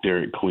 ranked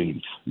Derek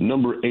Queen.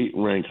 Number 8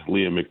 ranked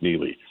Leah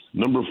McNeely.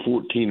 Number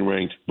 14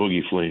 ranked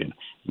Boogie Flynn.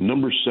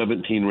 Number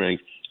 17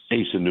 ranked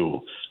Asa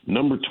Newell.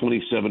 Number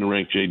 27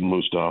 ranked Jaden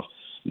Mustoff.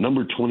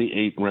 Number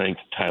 28 ranked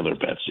Tyler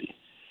Betsy.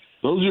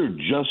 Those are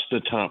just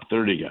the top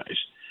 30 guys.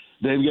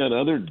 They've got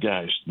other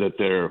guys that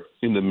they're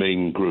in the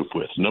main group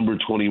with. Number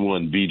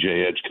 21,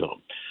 BJ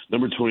Edgecombe.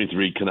 Number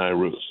 23, Kenai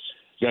Ruth.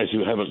 Guys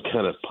who haven't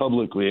kind of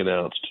publicly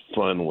announced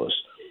finalists.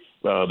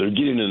 They're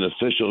getting an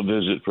official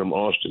visit from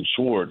Austin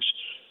Schwartz,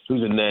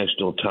 who's a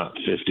national top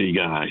 50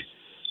 guy.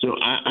 So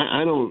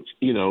I don't,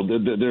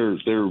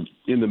 they're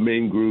in the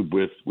main group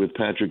with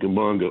Patrick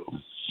Mbongo,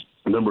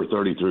 number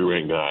 33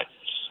 ranked guy.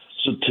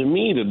 So to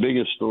me, the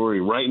biggest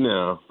story right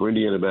now for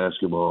Indiana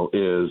basketball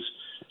is,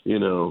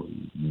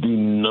 the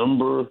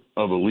number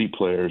of elite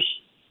players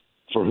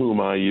for whom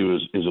IU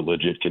is a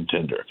legit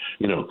contender.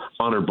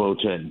 Honor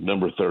Boateng,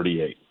 number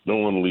 38.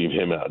 Don't want to leave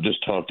him out.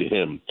 Just talked to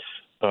him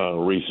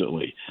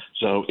recently.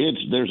 So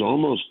there's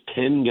almost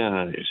 10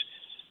 guys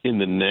in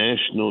the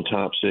national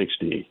top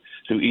 60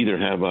 who either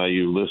have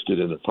IU listed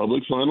in the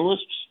public finalists,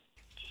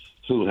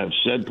 who have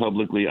said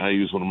publicly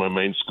IU is one of my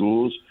main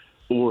schools,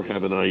 or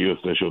have an IU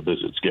official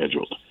visit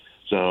scheduled.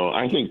 So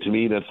I think, to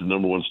me, that's the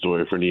number one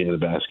story for Indiana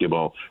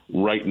basketball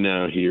right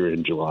now here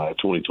in July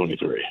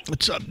 2023.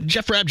 It's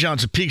Jeff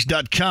Rabjohns of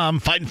Peaks.com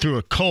fighting through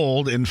a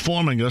cold,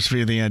 informing us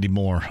via the Andy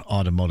Moore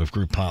Automotive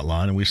Group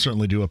hotline, and we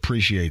certainly do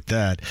appreciate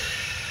that.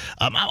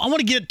 I want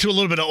to get to a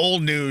little bit of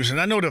old news,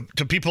 and I know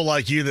to people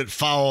like you that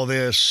follow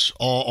this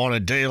on a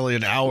daily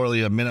and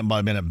hourly, a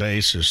minute-by-minute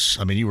basis,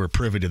 I mean, you were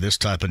privy to this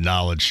type of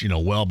knowledge,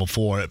 well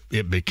before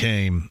it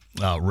became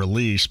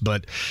released.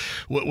 But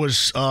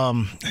was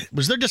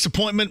there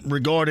disappointment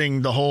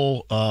regarding the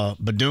whole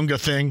Badunga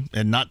thing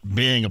and not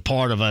being a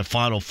part of a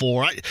Final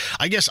Four?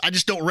 I guess I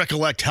just don't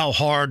recollect how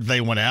hard they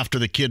went after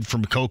the kid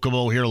from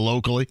Kokomo here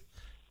locally.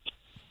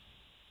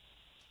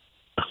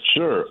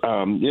 Sure.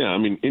 Yeah, I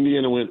mean,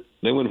 Indiana went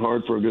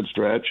hard for a good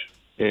stretch,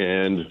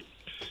 and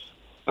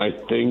I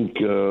think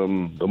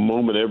the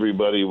moment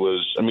everybody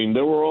was – I mean,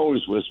 there were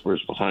always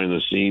whispers behind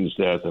the scenes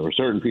that there were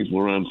certain people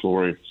around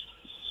Flory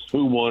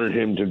who wanted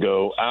him to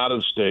go out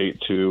of state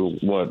to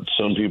what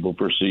some people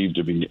perceived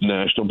to be a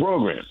national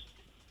program.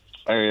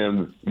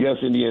 And, yes,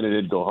 Indiana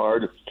did go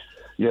hard.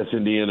 Yes,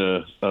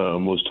 Indiana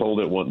was told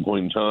at one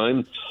point in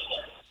time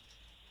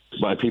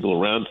by people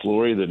around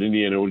Flory that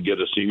Indiana would get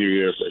a senior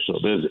year official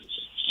visit.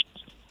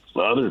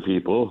 Other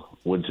people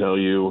would tell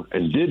you,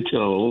 and did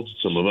tell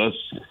some of us,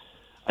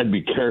 I'd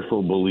be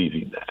careful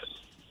believing that.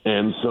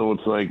 And so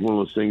it's like one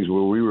of those things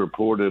where we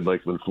reported,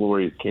 like when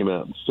Flory came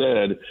out and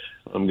said,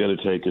 I'm going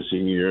to take a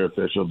senior year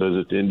official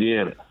visit to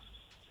Indiana.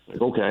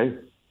 Like, okay,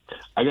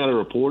 I got to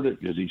report it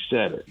because he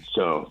said it.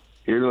 So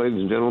here, ladies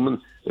and gentlemen,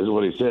 this is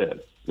what he said.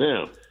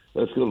 Now,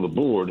 let's go to the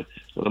board,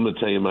 and I'm going to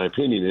tell you my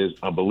opinion is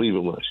I believe it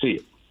when I see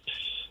it.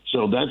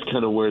 So that's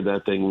kind of where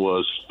that thing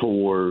was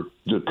for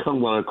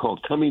what I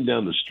called coming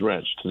down the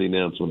stretch to the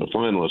announcement of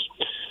finalists.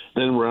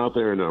 Then we're out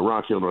there in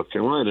Rock Hill, North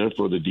Carolina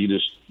for the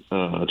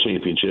Adidas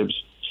championships.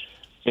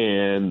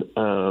 And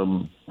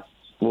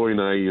Flory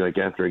and I, like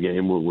after a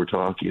game, we're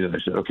talking, and I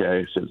said, okay,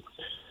 I said,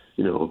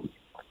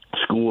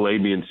 school A,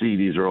 B, and C,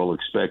 these are all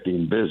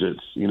expecting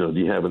visits. Do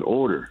you have an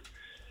order?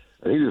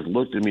 And he just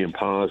looked at me and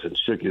paused and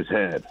shook his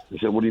head. I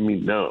said, what do you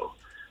mean no?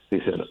 He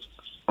said,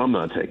 I'm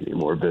not taking any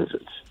more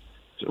visits.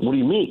 I said, what do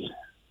you mean?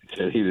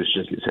 He just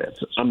shook his head.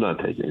 So I'm not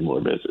taking any more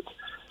visits.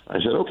 I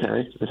said,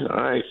 okay. I said,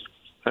 all right,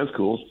 that's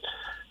cool.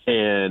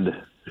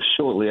 And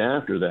shortly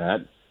after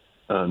that,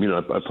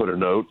 I put a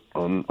note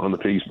on the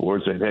Pigs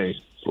board saying, hey,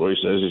 Flory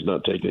says he's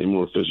not taking any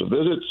more official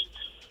visits.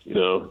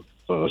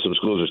 Some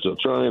schools are still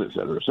trying, et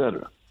cetera, et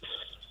cetera.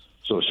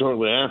 So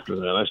shortly after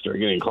that, I started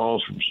getting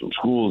calls from some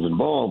schools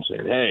involved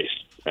saying, hey,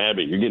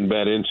 Abby, you're getting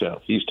bad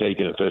intel. He's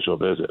taking official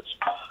visits.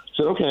 I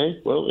said,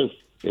 okay, well,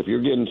 if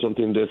you're getting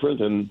something different,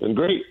 then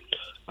great.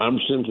 I'm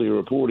simply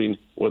reporting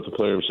what the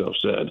player himself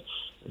said.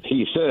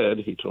 He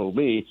told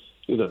me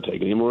he's not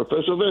taking any more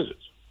official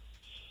visits.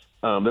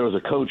 There was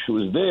a coach who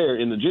was there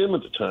in the gym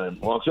at the time,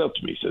 walks up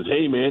to me, says,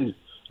 hey, man,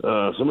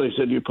 somebody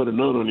said you put a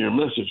note on your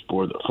message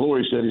board that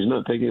Flory said he's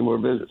not taking any more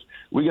visits.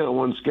 We got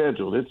one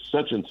scheduled. It's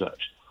such and such.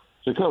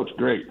 I said, Coach,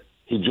 great.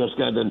 He just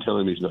got done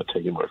telling me he's not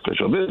taking more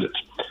official visits.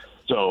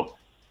 So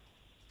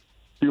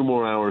a few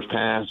more hours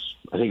passed.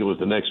 I think it was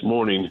the next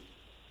morning,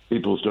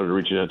 people started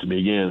reaching out to me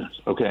again.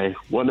 Okay,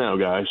 what now,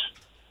 guys?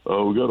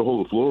 We got a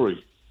hold of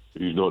Flory.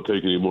 He's not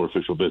taking any more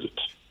official visits.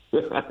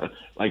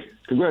 Like,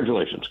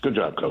 congratulations. Good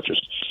job, coaches.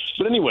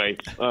 But anyway.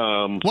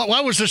 Why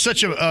was there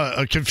such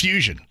a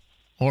confusion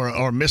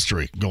or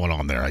mystery going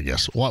on there, I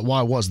guess?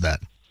 Why was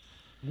that?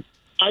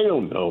 I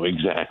don't know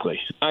exactly.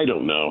 I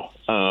don't know.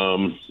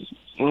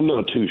 I'm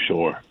not too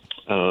sure.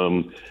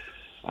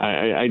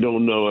 I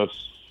don't know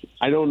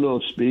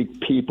if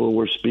people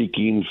were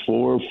speaking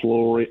for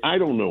Flory. I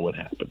don't know what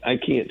happened. I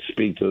can't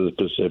speak to the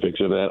specifics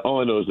of that.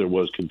 All I know is there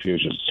was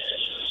confusion.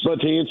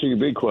 But to answer your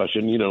big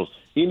question,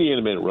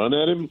 Indiana made a run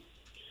at him,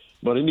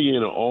 but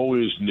Indiana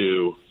always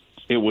knew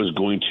it was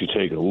going to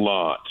take a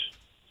lot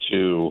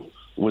to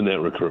win that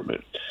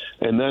recruitment.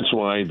 And that's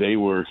why they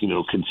were,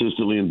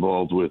 consistently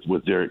involved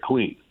with Derek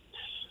Queen,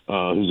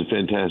 who's a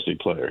fantastic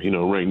player,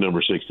 ranked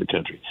number 6 in the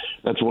country.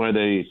 That's why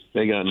they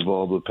got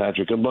involved with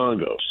Patrick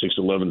Mbongo,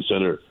 6'11"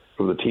 center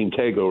from the Team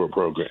Takeover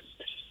program,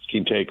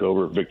 Team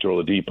Takeover, Victor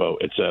Oladipo,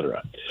 et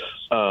cetera.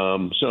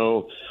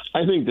 So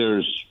I think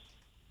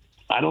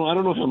I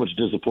don't know how much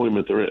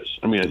disappointment there is.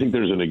 I mean, I think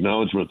there's an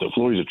acknowledgement that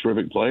Flory's a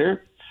terrific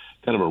player,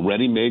 kind of a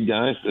ready-made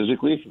guy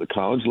physically for the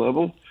college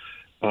level.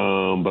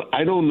 But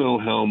I don't know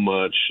how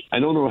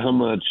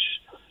much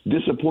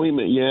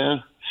disappointment. Yeah.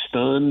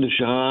 Stunned,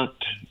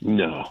 shocked.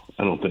 No,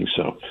 I don't think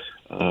so.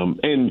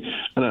 And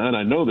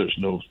I know there's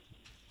no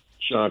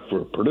shock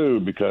for Purdue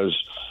because,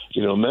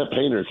 Matt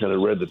Painter kind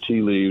of read the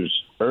tea leaves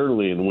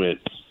early and went,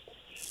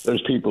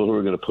 there's people who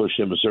are going to push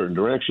him a certain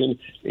direction.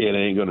 It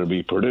ain't going to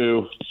be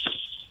Purdue.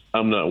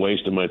 I'm not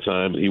wasting my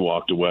time. He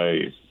walked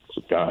away.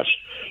 Gosh,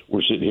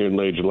 we're sitting here in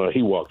late July.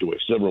 He walked away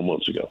several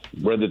months ago.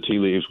 Read the tea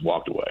leaves,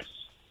 walked away.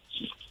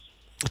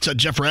 It's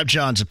Jeff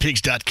Rabjohns at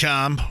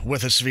Pigs.com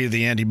with us via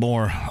the Andy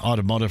Moore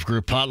Automotive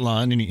Group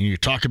hotline. And you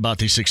talk about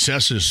the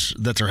successes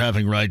that they're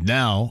having right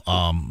now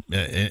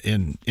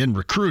in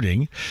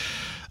recruiting.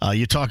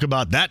 You talk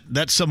about that.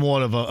 That's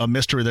somewhat of a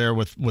mystery there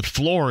with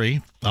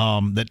Flory,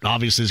 that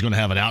obviously is going to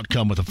have an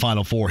outcome with the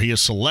Final Four. He is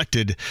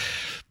selected.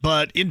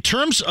 But in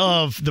terms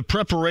of the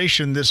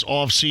preparation this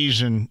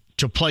offseason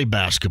to play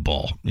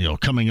basketball,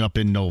 coming up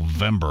in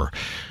November,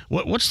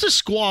 what's the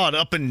squad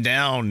up and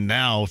down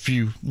now if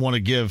you want to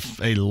give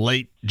a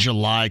late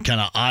July kind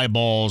of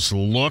eyeballs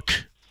look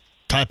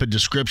type of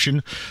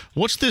description?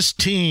 What's this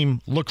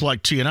team look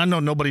like to you? And I know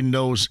nobody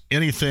knows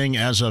anything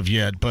as of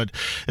yet, but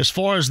as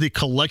far as the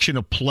collection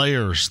of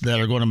players that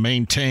are going to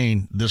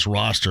maintain this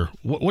roster,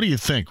 what do you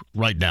think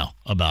right now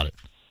about it?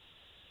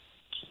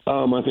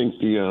 I think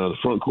the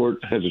front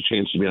court has a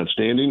chance to be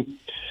outstanding.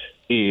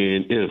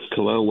 And if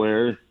Kalel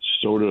Ware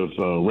sort of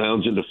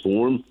rounds into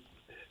form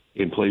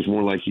and plays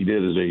more like he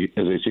did as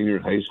a senior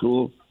in high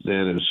school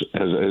than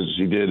as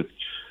he did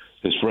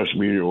his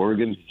freshman year at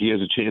Oregon, he has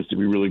a chance to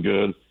be really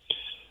good.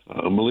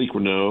 Malik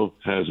Renaud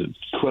has an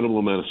incredible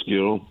amount of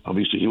skill.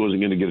 Obviously, he wasn't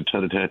going to get a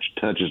ton of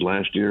touches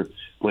last year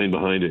playing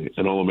behind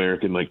an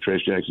All-American like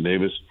Trace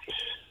Jackson-Davis,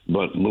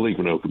 but Malik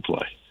Renaud can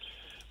play.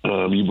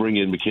 You bring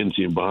in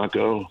Mackenzie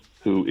Mbako,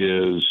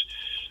 who is,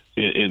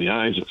 in the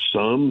eyes of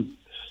some,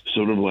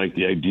 sort of like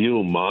the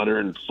ideal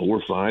modern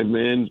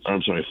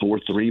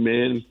 4-3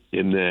 man,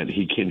 in that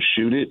he can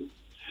shoot it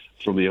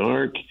from the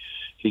arc,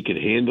 he can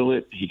handle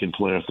it, he can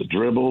play off the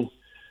dribble,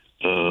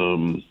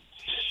 and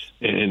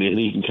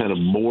he can kind of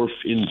morph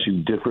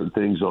into different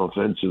things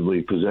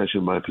offensively,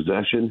 possession by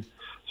possession.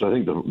 So I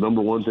think the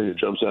number one thing that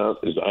jumps out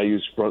is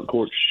IU's front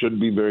court should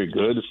be very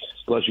good.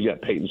 Plus, you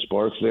got Peyton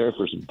Sparks there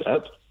for some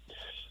depth.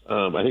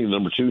 I think the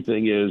number two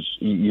thing is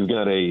you've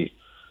got a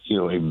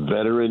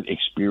veteran,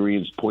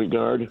 experienced point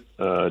guard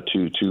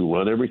to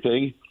run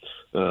everything.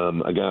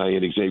 A guy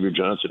in Xavier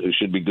Johnson who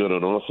should be good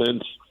on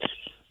offense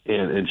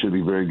and should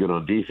be very good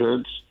on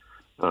defense.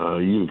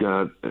 You've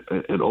got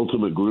an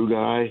ultimate glue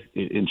guy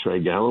in Trey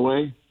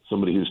Galloway,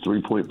 somebody whose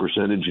three-point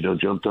percentage,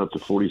 jumped up to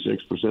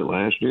 46%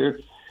 last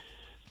year.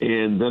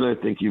 And then I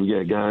think you've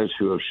got guys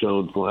who have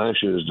shown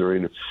flashes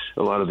during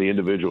a lot of the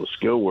individual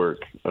skill work.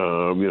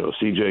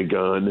 C.J.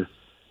 Gunn,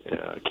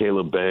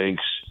 Caleb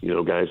Banks,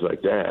 guys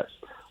like that.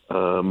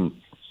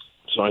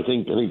 So I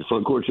think the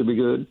front court should be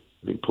good.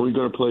 I think point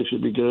guard play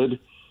should be good.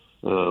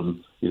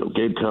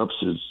 Gabe Cupps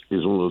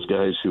is one of those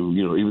guys who,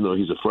 even though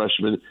he's a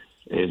freshman,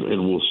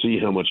 and we'll see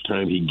how much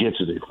time he gets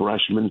as a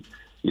freshman,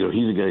 he's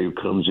a guy who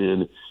comes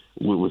in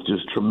with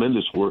just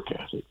tremendous work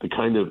ethic, the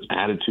kind of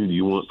attitude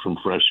you want from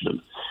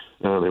freshmen.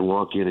 They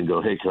walk in and go,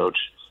 "Hey, coach,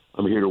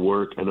 I'm here to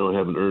work. I know I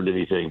haven't earned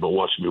anything, but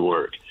watch me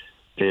work."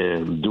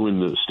 And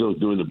still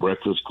doing the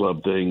breakfast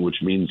club thing,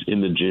 which means in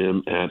the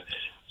gym at,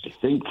 I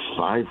think,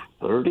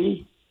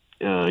 5:30.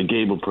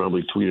 Gabe will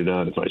probably tweet it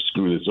out if I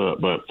screw this up,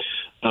 but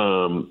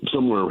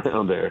somewhere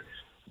around there.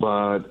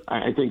 But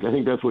I think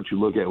that's what you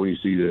look at when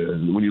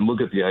you look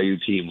at the IU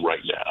team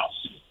right now.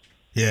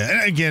 Yeah,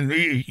 and again,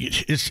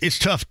 it's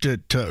tough to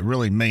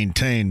really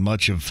maintain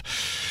much of.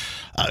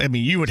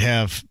 You would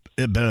have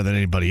it better than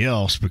anybody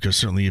else because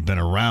certainly you've been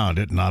around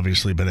it and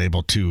obviously been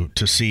able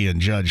to see and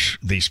judge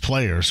these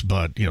players.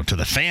 But to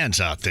the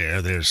fans out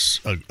there, there's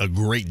a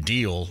great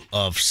deal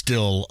of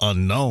still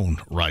unknown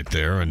right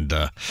there, and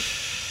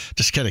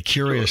just kind of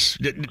curious.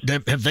 Sure.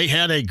 Have they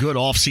had a good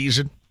off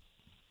season?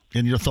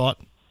 In your thought?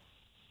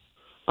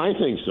 I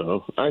think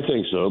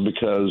so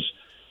because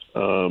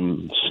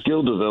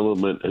skill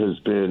development has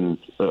been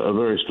a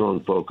very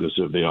strong focus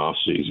of the off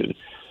season.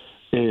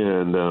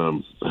 And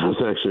I was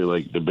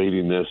actually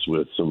debating this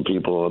with some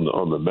people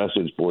on the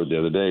message board the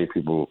other day.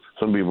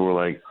 Some people were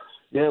like,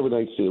 "Yeah, we'd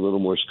like to see a little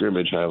more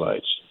scrimmage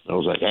highlights." I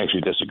was like, "I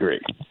actually disagree."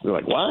 They're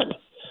like, "What?"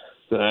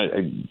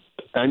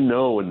 I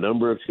know a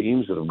number of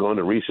teams that have gone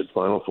to recent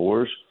Final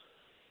Fours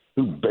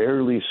who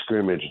barely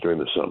scrimmage during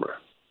the summer.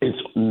 It's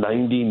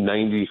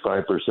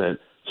 95%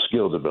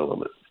 skill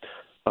development.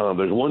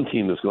 There's one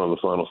team that's gone to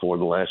the Final Four in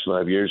the last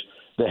 5 years.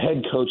 The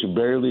head coach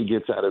barely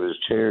gets out of his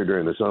chair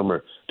during the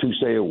summer to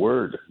say a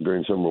word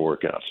during summer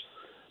workouts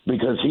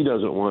because he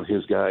doesn't want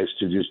his guys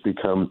to just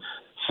become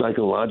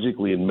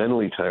psychologically and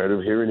mentally tired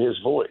of hearing his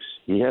voice.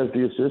 He has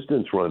the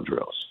assistants run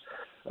drills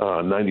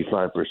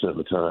 95% of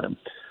the time.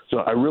 So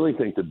I really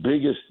think the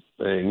biggest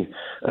thing,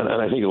 and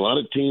I think a lot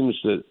of teams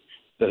that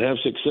have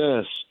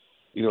success,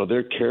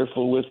 they're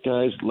careful with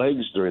guys'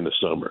 legs during the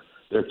summer.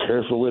 They're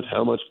careful with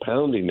how much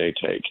pounding they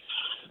take.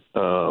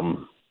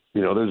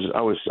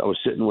 I was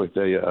sitting with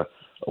a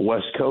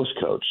West Coast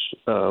coach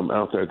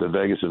out there at the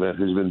Vegas event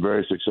who's been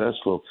very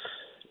successful,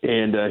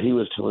 and he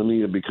was telling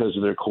me that because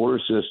of their quarter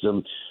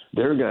system,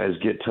 their guys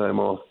get time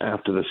off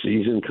after the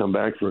season, come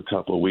back for a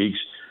couple of weeks,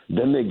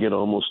 then they get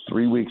almost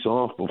 3 weeks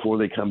off before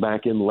they come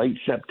back in late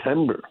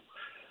September.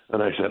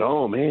 And I said,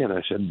 "Oh man,"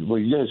 I said, "well,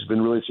 you guys have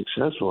been really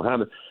successful.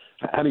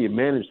 How do you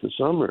manage the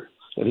summer?"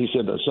 And he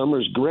said, "The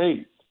summer's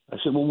great." I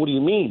said, "Well, what do you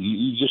mean?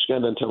 You just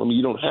got done telling me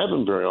you don't have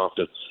them very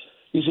often."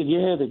 He said,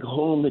 "Yeah, they go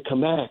home, they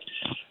come back,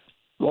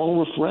 all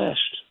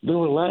refreshed. They're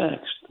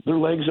relaxed. Their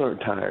legs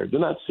aren't tired.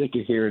 They're not sick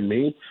of hearing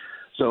me."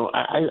 So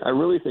I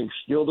really think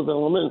skill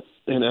development,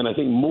 and I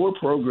think more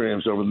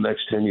programs over the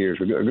next 10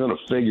 years are going to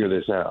figure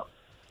this out.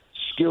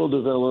 Skill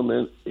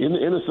development in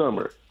the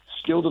summer,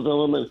 skill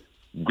development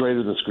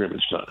greater than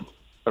scrimmage time.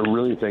 I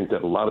really think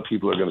that a lot of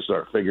people are going to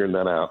start figuring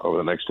that out over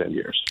the next 10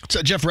 years.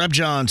 So Jeff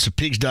Rebjohns of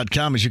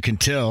Pigs.com, as you can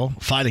tell,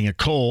 fighting a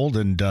cold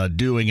and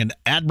doing an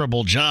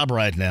admirable job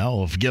right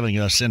now of giving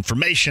us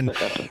information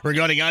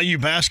regarding IU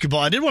basketball.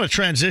 I did want to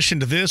transition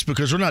to this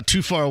because we're not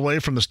too far away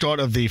from the start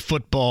of the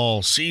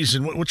football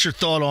season. What's your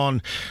thought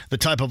on the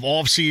type of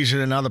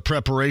off-season and now the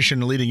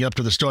preparation leading up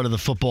to the start of the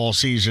football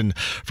season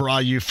for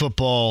IU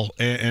football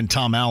and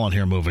Tom Allen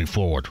here moving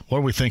forward? What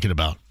are we thinking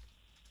about?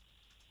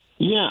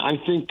 Yeah, I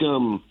think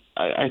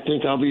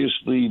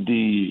obviously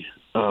the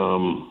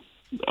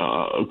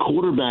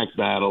quarterback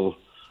battle,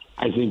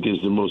 I think,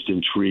 is the most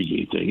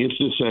intriguing thing. It's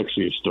the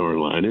sexiest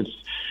storyline.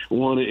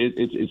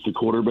 It's the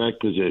quarterback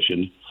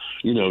position.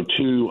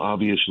 Two,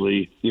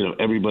 obviously,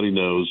 everybody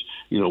knows,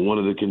 one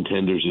of the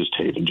contenders is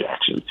Taven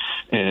Jackson.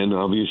 And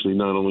obviously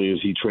not only is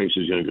he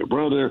Trace's younger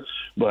brother,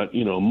 but,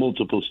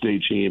 multiple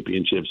state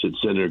championships at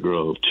Center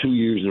Grove, 2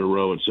 years in a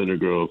row at Center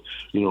Grove,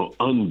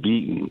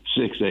 unbeaten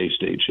 6A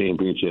state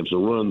championships, a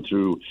run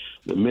through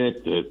the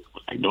MIC that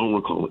I don't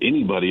recall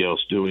anybody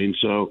else doing.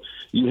 So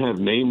you have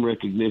name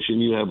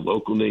recognition, you have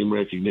local name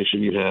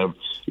recognition, you have,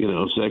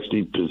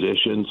 sexy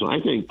position. So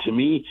I think, to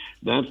me,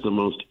 that's the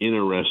most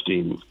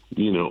interesting,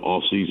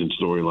 all-season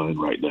storyline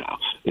right now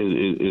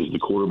is the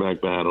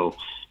quarterback battle.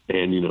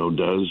 And,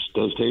 does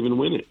Taven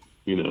win it,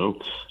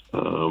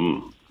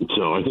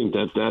 So I think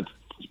that's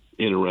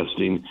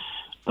interesting.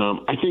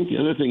 I think the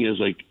other thing is,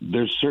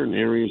 there's certain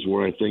areas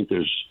where I think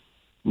there's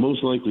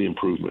most likely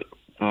improvement.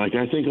 I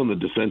think on the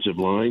defensive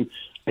line,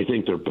 I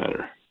think they're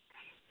better.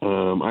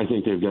 I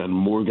think they've gotten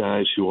more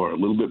guys who are a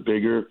little bit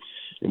bigger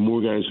and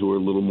more guys who are a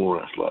little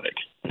more athletic.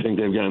 I think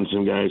they've gotten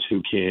some guys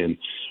who can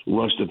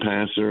rush the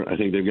passer. I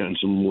think they've gotten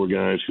some more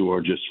guys who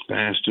are just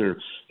faster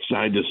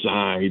side to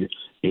side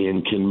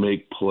and can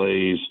make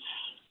plays.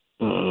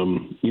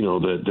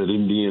 That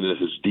Indiana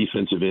has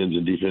defensive ends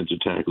and defensive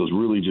tackles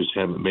really just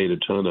haven't made a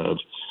ton of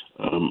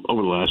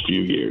over the last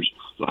few years.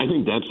 So I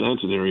think that's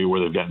an area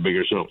where they've gotten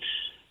bigger. So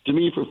to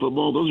me, for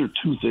football, those are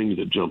two things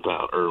that jump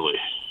out early.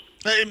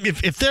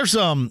 If there's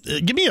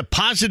give me a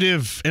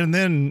positive and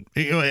then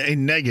a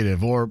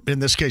negative, or in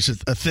this case,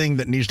 a thing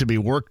that needs to be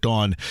worked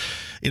on,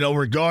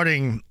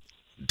 regarding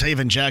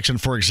Taven Jackson,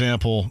 for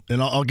example,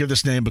 and I'll give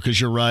this name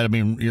because you're right. I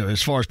mean,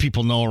 as far as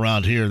people know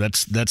around here,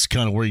 that's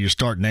kind of where you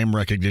start name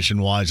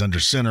recognition wise under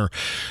center.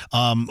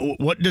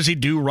 What does he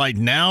do right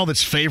now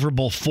that's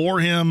favorable for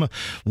him?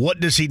 What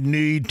does he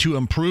need to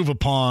improve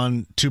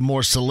upon to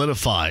more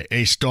solidify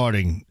a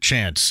starting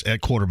chance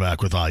at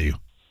quarterback with IU?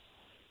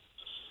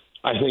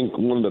 I think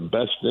one of the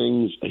best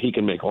things, he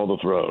can make all the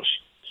throws.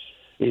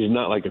 He's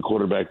not like a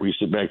quarterback where you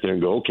sit back there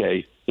and go,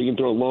 okay, he can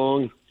throw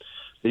long,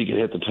 he can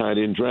hit the tight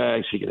end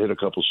drags, he can hit a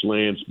couple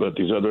slants, but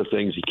these other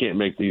things, he can't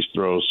make these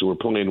throws. So we're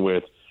playing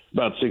with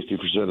about 60%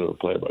 of the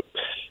playbook.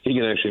 He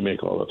can actually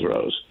make all the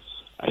throws.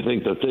 I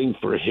think the thing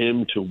for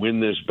him to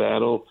win this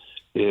battle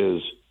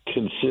is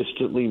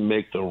consistently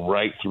make the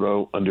right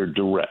throw under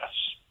duress.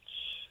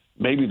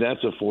 Maybe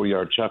that's a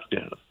 4-yard chuck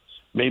down.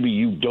 Maybe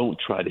you don't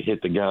try to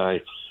hit the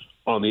guy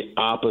on the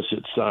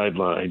opposite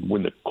sideline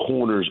when the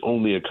corner's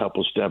only a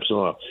couple steps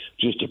off,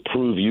 just to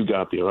prove you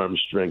got the arm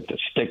strength to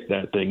stick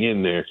that thing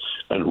in there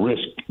and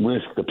risk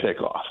the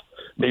pickoff.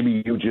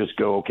 Maybe you just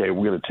go, okay,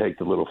 we're going to take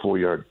the little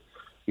 4-yard,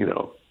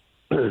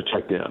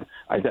 check down.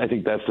 I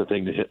think that's the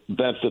thing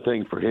that's the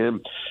thing for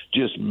him.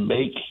 Just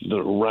make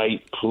the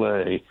right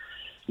play.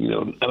 I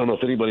don't know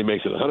if anybody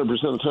makes it 100% of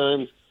the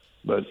time,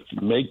 but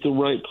make the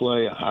right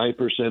play a high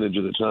percentage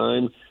of the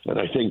time, and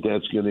I think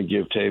that's going to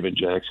give Taven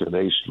Jackson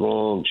a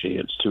strong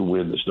chance to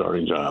win the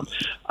starting job.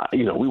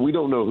 We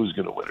don't know who's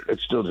going to win it.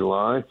 It's still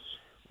July,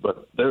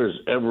 but there is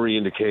every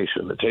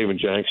indication that Taven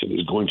Jackson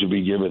is going to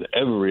be given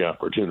every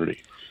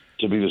opportunity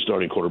to be the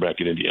starting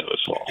quarterback in Indiana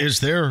this fall. Is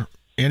there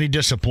any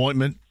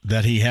disappointment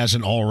that he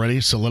hasn't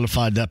already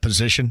solidified that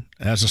position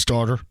as a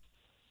starter?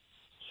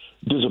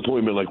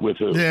 Disappointment, like with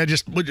who? Yeah,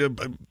 just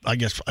I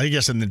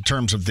guess in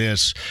terms of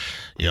this,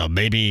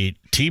 maybe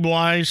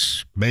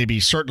team-wise, maybe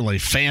certainly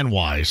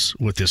fan-wise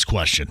with this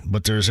question.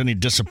 But there's any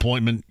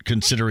disappointment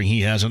considering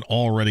he hasn't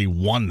already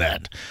won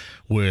that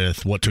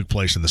with what took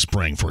place in the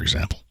spring, for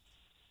example?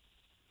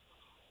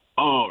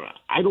 Oh,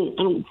 I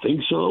don't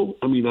think so.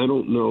 I mean, I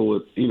don't know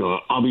what,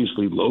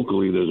 obviously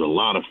locally there's a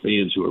lot of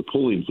fans who are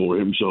pulling for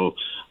him, so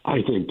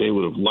I think they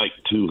would have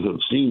liked to have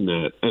seen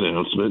that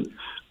announcement.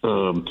 But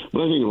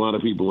I think a lot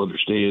of people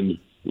understand,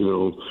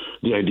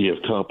 the idea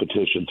of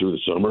competition through the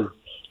summer.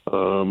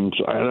 So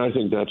I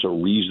think that's a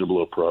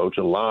reasonable approach.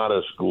 A lot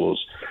of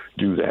schools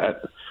do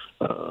that.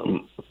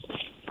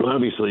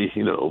 Obviously,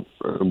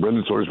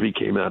 Brendan Thorsby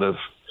came out of,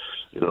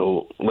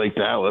 Lake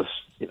Dallas,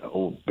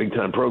 big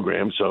time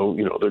program. So,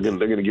 they're going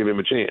to give him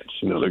a chance.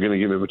 They're going to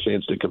give him a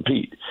chance to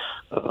compete.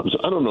 So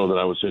I don't know that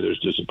I would say there's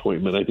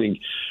disappointment. I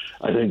think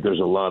there's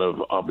a lot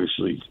of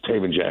obviously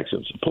Taven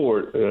Jackson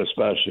support,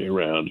 especially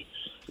around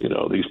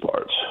these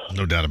parts.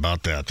 No doubt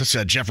about that. This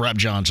is Jeff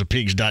Rapjohns of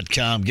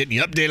Pigs.com, getting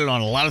you updated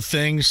on a lot of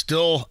things.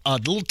 Still a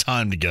little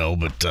time to go,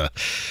 but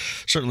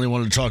certainly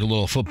wanted to talk a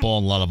little football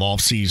and a lot of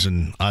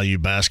off-season IU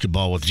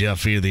basketball with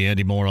Jeff via the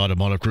Andy Moore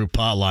Automotive Group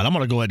hotline. I'm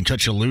going to go ahead and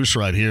cut you loose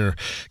right here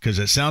because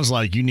it sounds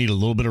like you need a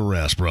little bit of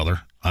rest,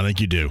 brother. I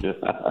think you do.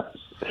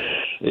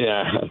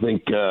 Yeah, I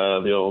think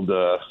the old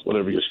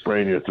whatever you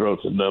spray in your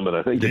throat's a numbing.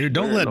 I think. Dude,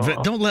 don't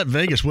let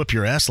Vegas whip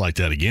your ass like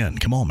that again.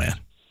 Come on, man.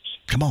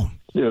 Come on.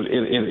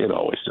 It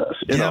always does.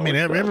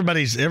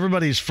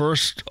 Everybody's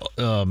first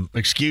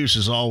excuse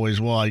is always,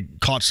 well, I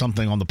caught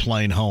something on the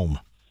plane home.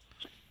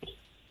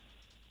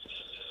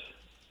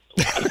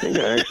 I think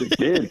I actually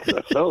did because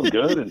I felt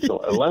good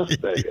until I left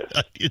Vegas.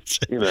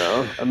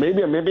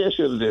 Maybe I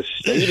should have just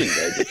stayed in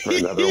Vegas for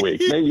another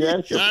week. Maybe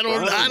I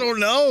don't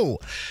know.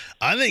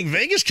 I think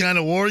Vegas kind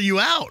of wore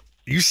you out.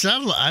 You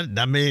sound like,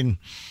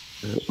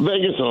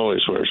 Vegas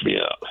always wears me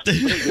out.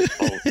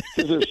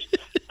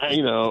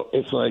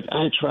 It's like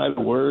I try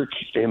to work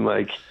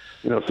and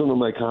some of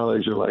my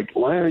colleagues are like,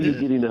 why are you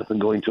getting up and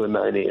going to a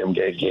 9 a.m.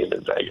 game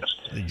in Vegas?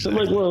 Exactly. So I'm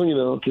like,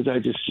 well, because I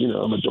just,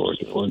 I'm a dork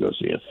and I want to go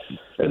see it.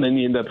 And then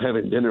you end up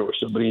having dinner with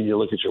somebody and you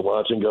look at your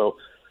watch and go,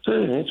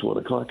 Hey, it's 1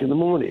 o'clock in the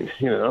morning,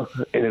 and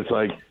it's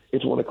like,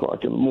 it's 1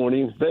 o'clock in the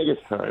morning, Vegas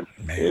time.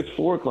 Man. It's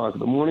 4 o'clock in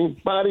the morning,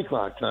 body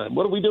clock time.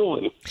 What are we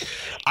doing?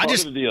 Part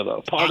of the deal,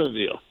 though. Part of the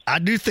deal. I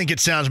do think it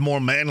sounds more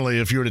manly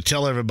if you were to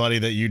tell everybody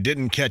that you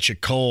didn't catch a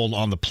cold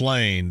on the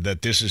plane,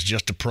 that this is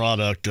just a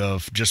product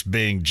of just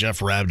being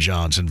Jeff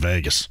Rabjohns in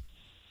Vegas.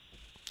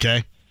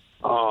 Okay?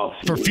 Oh,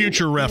 for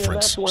future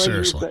reference,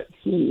 seriously.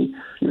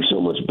 You're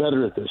so much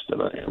better at this than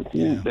I am.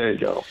 Yeah. There you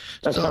go.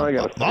 That's how I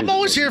got to. I'm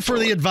always here for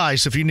the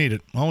advice if you need it.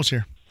 Always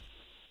here.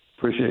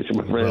 Appreciate you,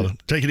 my friend. Brother.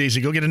 Take it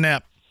easy. Go get a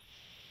nap.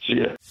 See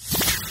ya.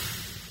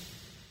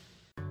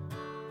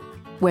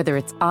 Whether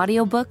it's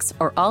audiobooks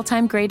or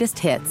all-time greatest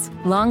hits,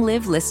 long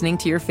live listening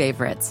to your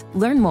favorites.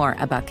 Learn more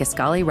about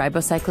Kisqali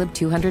Ribociclib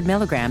 200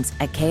 milligrams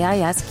at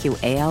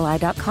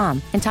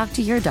KISQALI.com and talk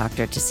to your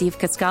doctor to see if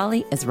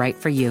Kisqali is right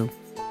for you.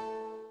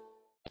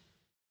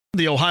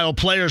 The Ohio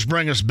players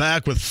bring us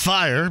back with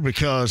fire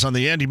because on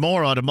the Andy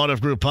Moore Automotive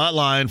Group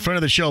hotline, friend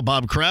of the show,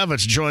 Bob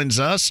Kravitz, joins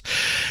us.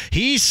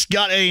 He's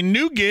got a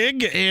new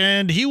gig,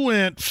 and he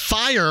went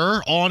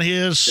fire on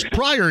his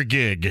prior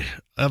gig,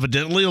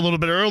 evidently a little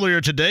bit earlier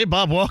today.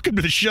 Bob, welcome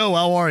to the show.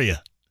 How are you?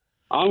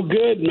 I'm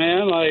good,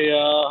 man.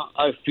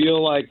 I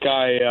feel like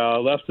I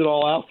left it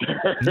all out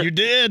there. You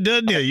did,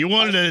 didn't you? You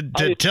wanted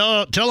to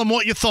tell them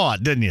what you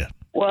thought, didn't you?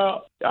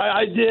 Well,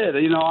 I did.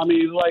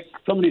 Like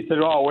somebody said,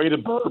 "Oh, way to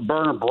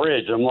burn a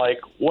bridge." I'm like,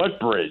 "What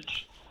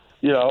bridge?"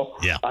 Yeah.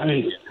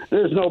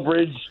 There's no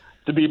bridge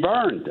to be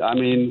burned.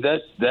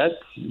 That's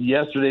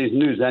yesterday's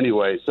news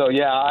anyway. So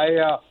yeah,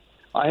 I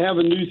have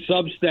a new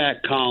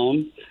Substack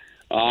column,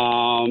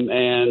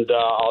 and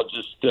I'll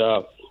just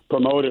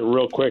promote it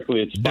real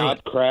quickly. It's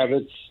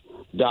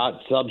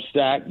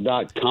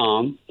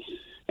bobkravitz.substack.com,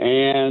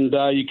 and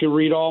you can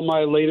read all my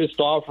latest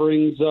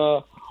offerings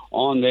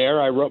on there.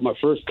 I wrote my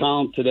first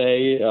column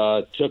today,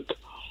 took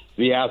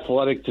The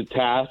Athletic to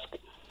task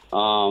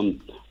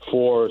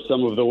for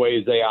some of the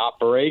ways they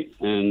operate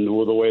and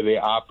the way they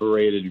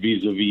operated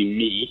vis-a-vis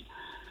me,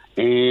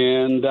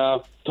 and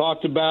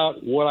talked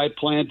about what I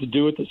plan to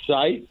do at the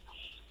site.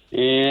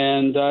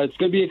 And it's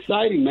going to be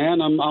exciting, man.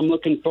 I'm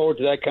looking forward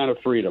to that kind of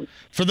freedom.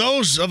 For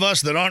those of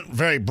us that aren't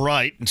very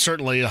bright, and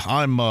certainly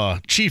I'm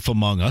chief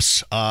among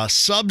us,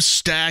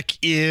 Substack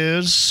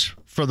is,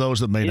 for those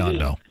that may not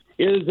know.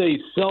 It is a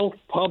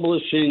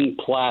self-publishing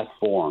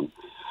platform.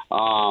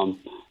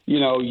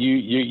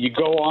 You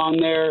go on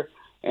there,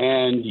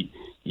 and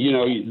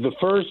the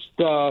first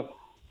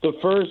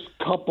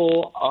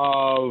couple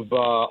of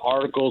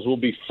articles will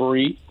be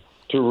free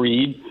to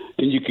read,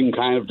 and you can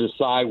kind of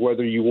decide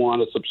whether you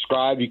want to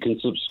subscribe. You can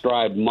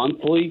subscribe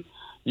monthly.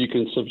 You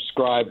can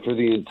subscribe for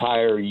the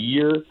entire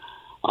year.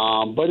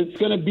 But it's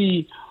going to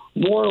be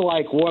more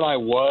like what I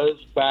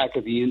was back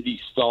at the Indy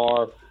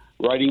Star,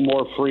 writing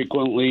more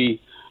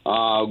frequently.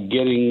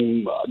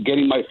 Getting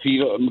my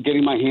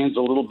hands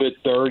a little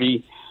bit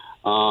dirty,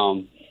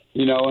 and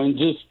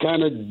just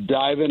kind of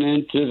diving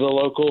into the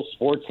local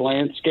sports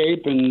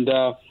landscape and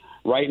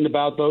writing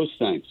about those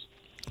things.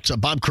 So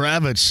Bob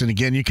Kravitz, and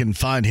again, you can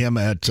find him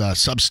at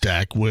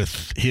Substack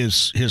with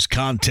his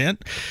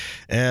content.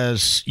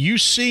 As you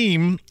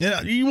seem,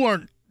 you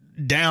weren't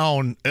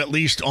down, at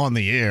least on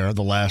the air,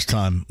 the last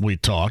time we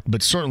talked,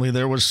 but certainly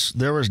there was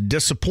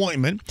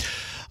disappointment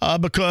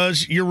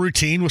because your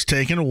routine was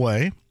taken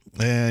away.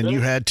 And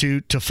you had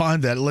to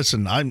find that.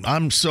 Listen,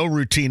 I'm so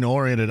routine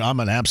oriented. I'm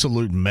an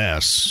absolute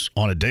mess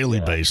on a daily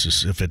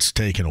basis if it's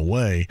taken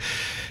away.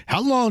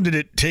 How long did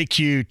it take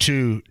you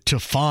to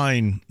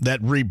find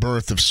that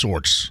rebirth of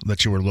sorts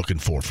that you were looking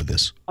for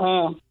this?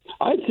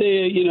 I'd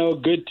say a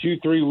good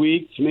 2-3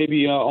 weeks,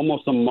 maybe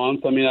almost a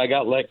month. I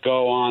got let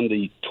go on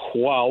the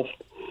 12th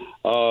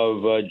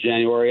of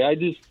January. I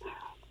just,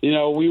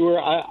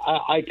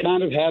 I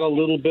kind of had a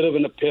little bit of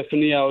an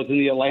epiphany. I was in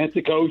the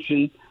Atlantic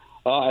Ocean.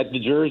 At the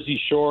Jersey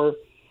Shore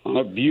on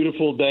a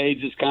beautiful day,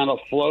 just kind of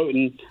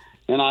floating.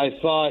 And I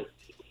thought,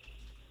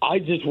 I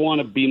just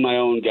want to be my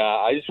own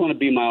guy. I just want to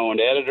be my own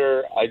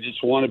editor. I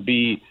just want to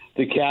be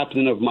the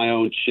captain of my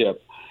own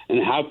ship.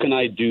 And how can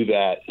I do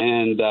that?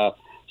 And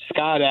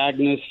Scott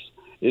Agnes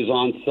is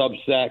on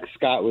Substack.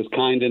 Scott was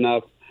kind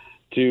enough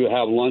to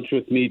have lunch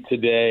with me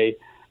today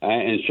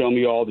and show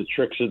me all the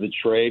tricks of the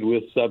trade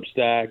with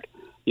Substack.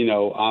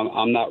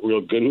 I'm not real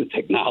good with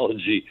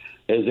technology,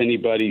 as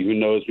anybody who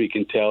knows me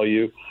can tell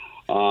you.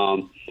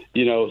 I've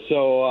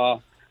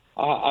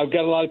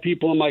got a lot of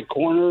people in my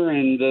corner,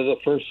 and the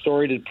first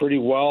story did pretty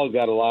well. I've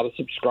got a lot of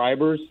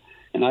subscribers,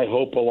 and I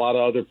hope a lot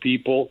of other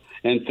people.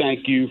 And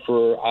thank you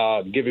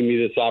for giving me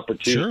this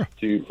opportunity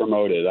to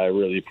promote it. I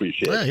really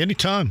appreciate it. Yeah,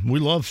 anytime. We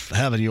love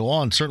having you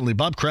on. Certainly.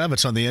 Bob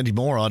Kravitz on the Andy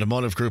Moore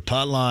Automotive Group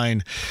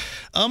hotline.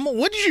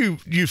 What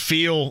did you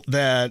feel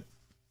that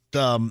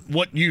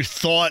what you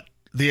thought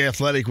The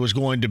Athletic was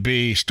going to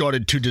be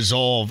started to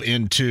dissolve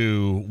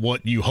into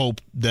what you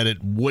hope that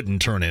it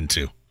wouldn't turn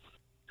into?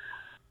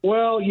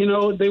 Well,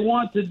 they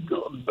wanted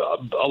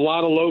a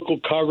lot of local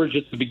coverage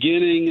at the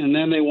beginning, and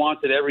then they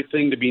wanted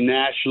everything to be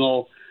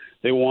national.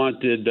 They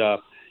wanted,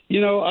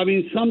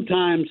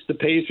 sometimes the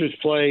Pacers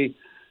play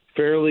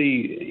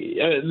fairly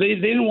they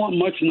didn't want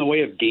much in the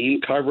way of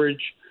game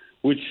coverage,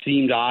 which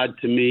seemed odd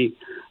to me.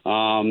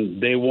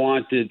 They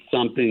wanted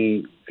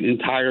something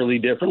entirely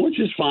different, which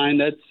is fine.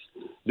 That's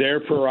their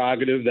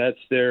prerogative. That's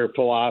their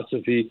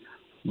philosophy.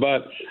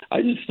 But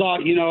I just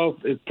thought,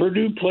 if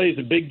Purdue plays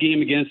a big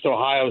game against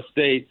Ohio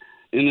State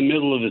in the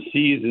middle of the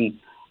season,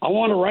 I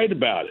want to write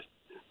about it.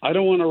 I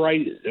don't want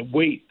to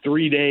wait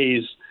 3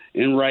 days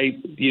and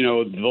write, the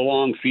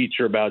long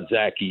feature about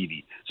Zach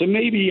Edey. So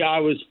maybe I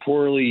was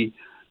poorly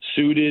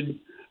suited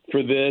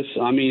for this.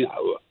 I mean,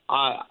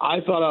 I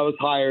thought I was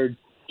hired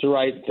to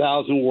write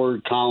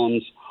 1,000-word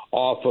columns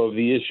off of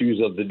the issues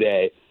of the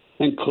day,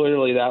 and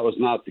clearly that was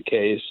not the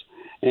case.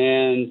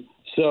 And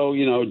so,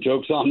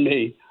 joke's on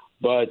me.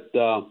 But,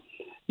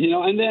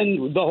 and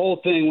then the whole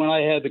thing when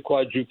I had the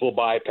quadruple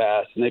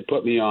bypass and they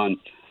put me on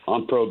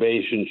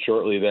probation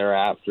shortly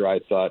thereafter, I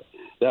thought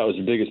that was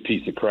the biggest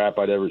piece of crap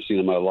I'd ever seen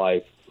in my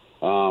life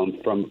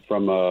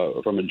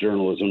from a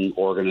journalism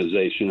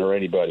organization or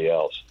anybody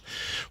else.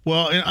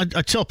 Well, and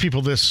I tell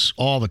people this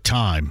all the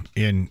time.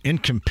 In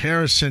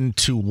comparison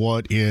to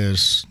what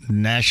is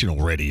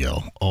national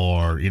radio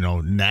or,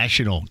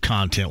 national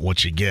content,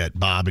 what you get,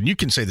 Bob, and you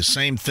can say the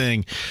same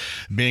thing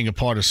being a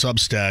part of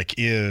Substack,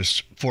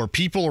 is for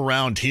people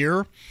around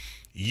here,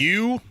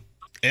 you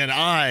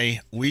and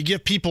we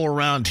give people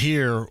around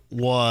here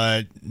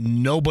what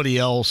nobody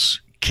else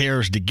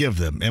cares to give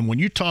them. And when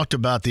you talked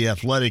about the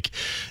Athletic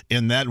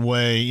in that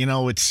way,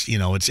 it's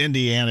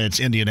Indiana, it's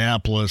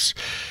Indianapolis,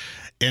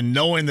 and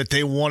knowing that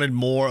they wanted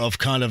more of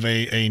kind of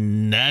a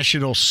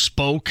national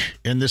spoke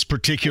in this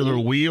particular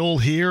wheel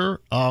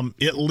here,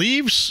 it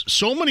leaves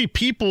so many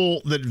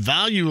people that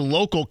value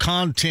local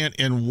content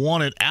and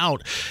want it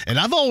out. And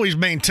I've always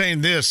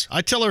maintained this.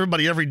 I tell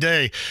everybody every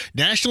day,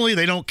 nationally,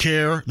 they don't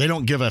care. They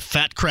don't give a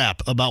fat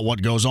crap about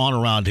what goes on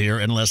around here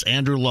unless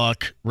Andrew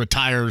Luck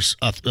retires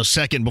a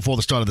second before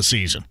the start of the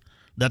season.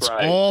 That's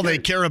right. All they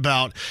care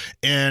about.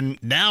 And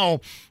now,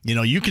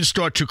 you can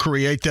start to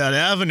create that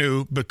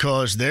avenue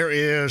because there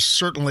is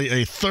certainly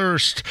a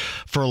thirst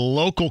for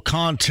local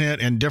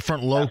content and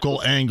different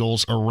local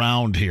angles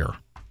around here.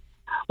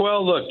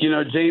 Well, look,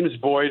 James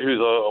Boyd, who's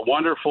a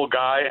wonderful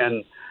guy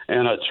and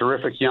a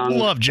terrific young...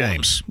 Love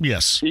James,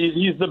 yes.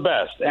 He's the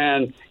best,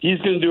 and he's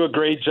going to do a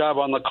great job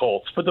on the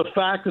Colts. But the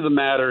fact of the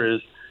matter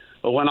is,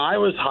 when I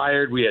was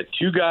hired, we had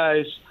 2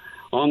 guys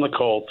on the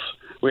Colts.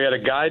 We had a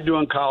guy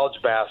doing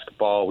college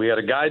basketball. We had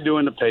a guy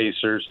doing the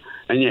Pacers,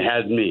 and you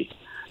had me.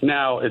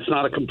 Now, it's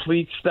not a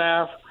complete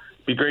staff.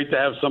 It'd be great to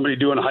have somebody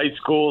doing high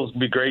schools. It'd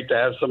be great to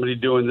have somebody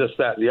doing this,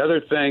 that, and the other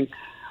thing.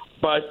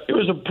 But it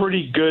was a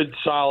pretty good,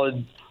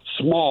 solid,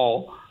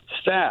 small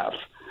staff.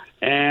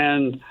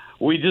 And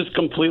we just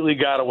completely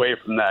got away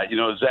from that.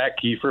 Zach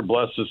Kiefer,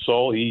 bless his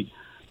soul, he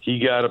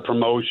got a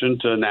promotion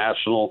to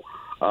national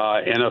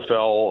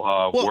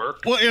NFL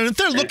work. Well, and if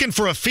they're looking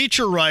for a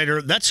feature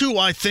writer, that's who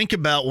I think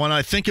about when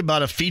I think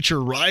about a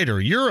feature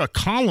writer. You're a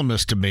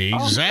columnist to me.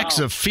 Zach's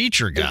a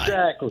feature guy.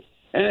 Exactly.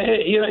 And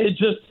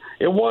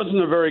it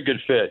wasn't a very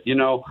good fit.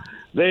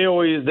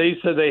 They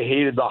said they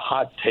hated the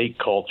hot take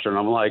culture, and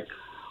I'm like,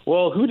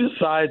 well, who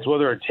decides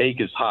whether a take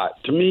is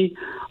hot? To me,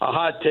 a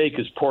hot take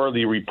is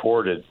poorly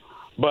reported.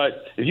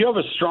 But if you have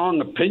a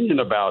strong opinion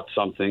about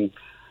something,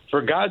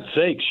 for God's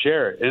sake,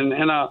 share it.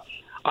 And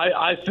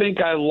I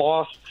think I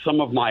lost some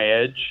of my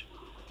edge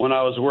when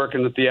I was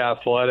working at The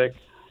Athletic,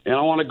 and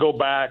I want to go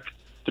back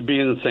to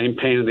being the same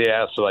pain in the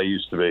ass that I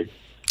used to be.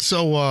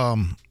 So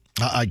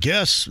I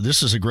guess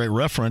this is a great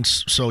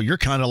reference. So you're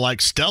kind of like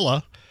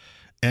Stella,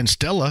 and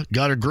Stella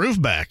got her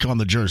groove back on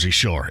the Jersey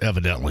Shore,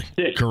 evidently.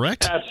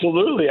 Correct?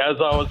 Absolutely. As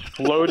I was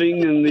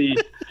floating in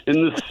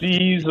the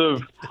seas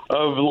of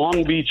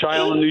Long Beach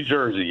Island, New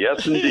Jersey.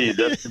 Yes, indeed.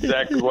 That's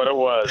exactly what it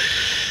was.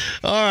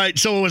 All right,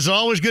 so it was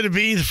always going to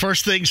be the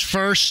first things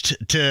first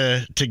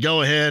to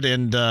go ahead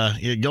and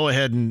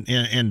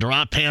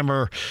drop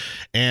hammer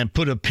and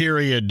put a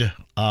period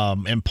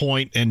and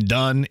point and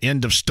done,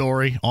 end of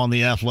story on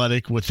The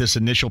Athletic with this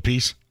initial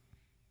piece?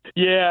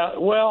 Yeah,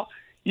 well,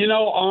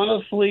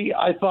 honestly,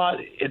 I thought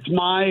it's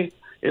my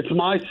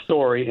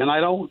story, and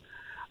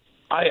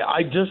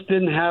I just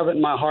didn't have it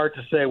in my heart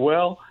to say,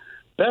 well,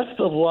 best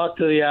of luck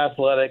to The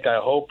Athletic. I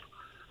hope,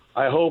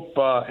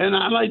 and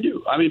I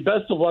do. I mean,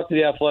 best of luck to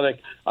The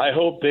Athletic. I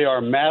hope they are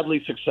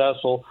madly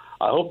successful.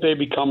 I hope they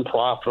become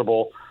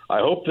profitable. I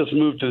hope this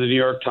move to the New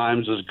York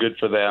Times is good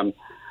for them.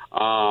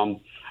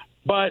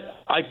 But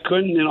I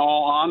couldn't, in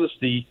all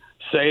honesty,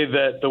 say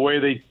that the way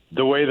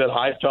that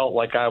I felt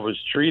like I was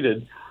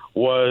treated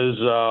was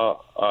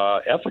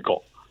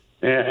ethical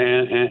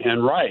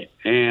and right.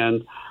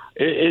 And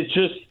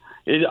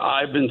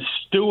I've been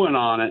stewing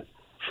on it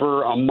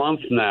for a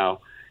month now,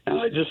 and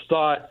I just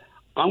thought,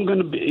 I'm going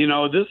to be,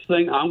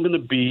 I'm going to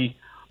be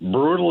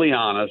brutally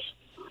honest,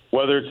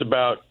 whether it's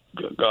about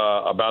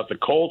the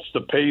Colts, the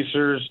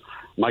Pacers,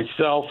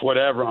 myself,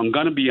 whatever. I'm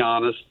going to be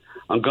honest.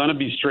 I'm going to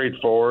be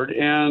straightforward.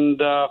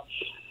 And,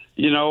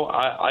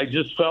 I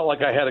just felt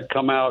like I had to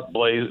come out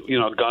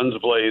guns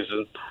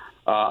blazing.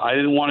 I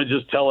didn't want to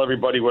just tell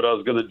everybody what I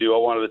was going to do. I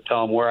wanted to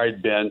tell them where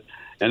I'd been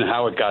and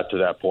how it got to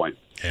that point.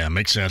 Yeah,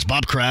 makes sense.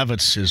 Bob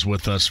Kravitz is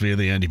with us via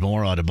the Andy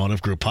Moore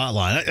Automotive Group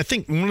hotline. I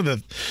think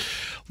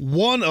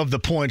one of the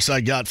points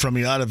I got from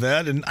you out of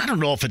that, and I don't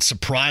know if it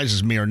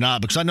surprises me or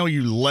not, because I know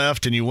you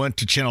left and you went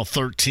to Channel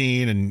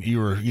 13 and you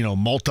were,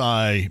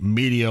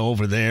 multimedia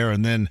over there,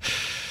 and then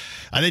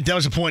I think that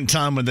was a point in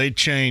time when they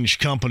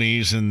changed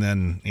companies, and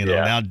then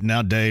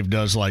now Dave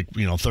does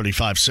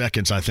 35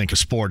 seconds, I think, of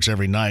sports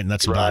every night, and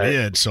that's about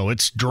it. So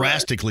it's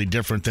drastically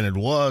different than it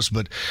was.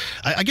 But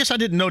I guess I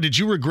didn't know. Did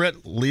you regret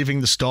leaving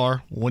the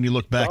Star when you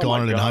look back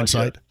on it in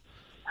hindsight? Yeah.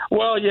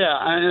 Well, yeah,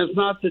 and it's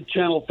not that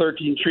Channel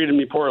 13 treated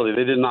me poorly.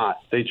 They did not.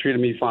 They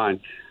treated me fine.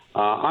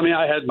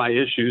 I had my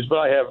issues, but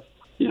I have,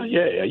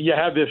 you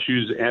have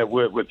issues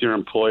with your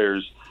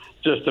employers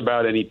just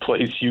about any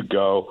place you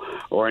go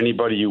or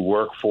anybody you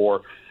work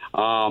for.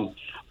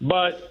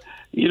 But,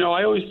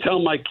 I always tell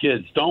my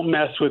kids, don't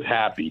mess with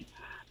happy.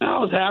 And I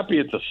was happy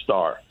at the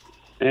Star.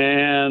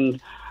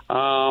 And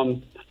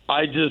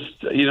I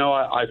just,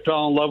 I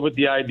fell in love with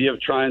the idea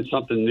of trying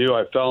something new.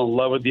 I fell in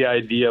love with the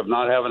idea of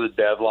not having a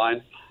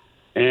deadline.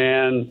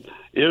 And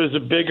it was a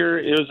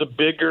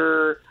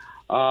bigger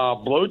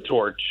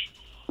blowtorch,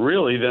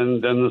 really,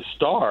 than the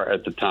Star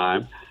at the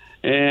time.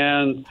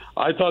 And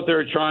I thought they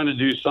were trying to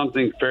do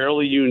something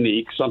fairly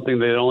unique, something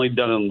they'd only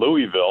done in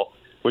Louisville,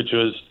 which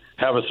was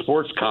have a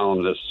sports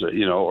columnist,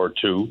 or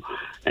two.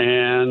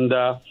 And,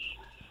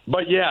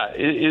 but yeah,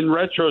 in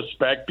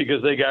retrospect,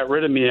 because they got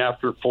rid of me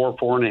after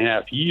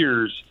 4.5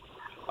 years.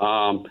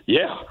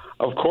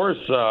 Of course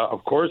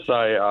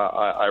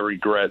I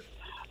regret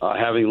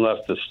having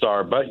left the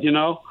Star, but you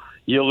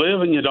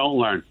live and you don't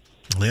learn.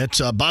 It's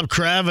Bob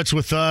Kravitz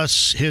with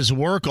us, his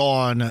work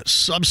on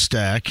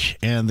Substack,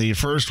 and the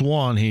first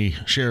one he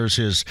shares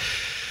his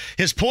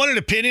pointed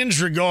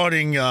opinions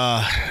regarding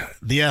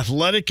the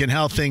Athletic and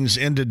how things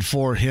ended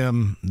for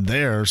him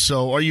there.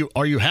 So are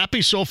you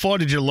happy so far?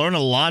 Did you learn a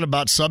lot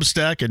about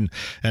Substack and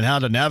how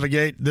to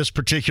navigate this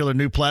particular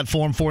new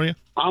platform for you?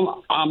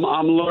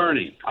 I'm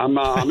learning. I'm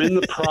in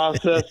the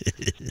process.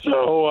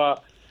 So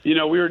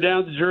we were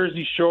down at the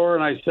Jersey Shore,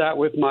 and I sat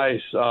with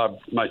my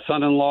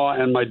son-in-law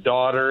and my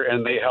daughter,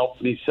 and they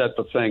helped me set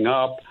the thing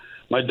up.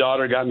 My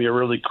daughter got me a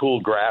really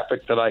cool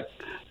graphic that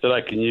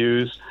I can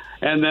use.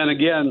 And then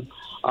again,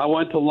 I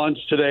went to lunch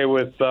today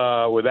with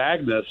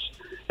Agnes,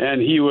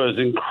 and he was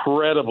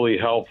incredibly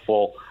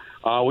helpful.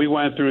 We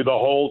went through the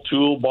whole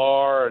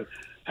toolbar and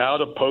how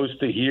to post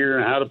to here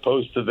and how to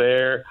post to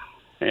there.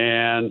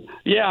 And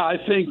yeah, I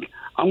think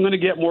I'm going to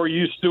get more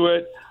used to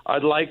it.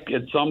 I'd like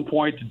at some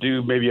point to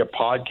do maybe a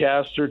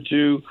podcast or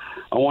two.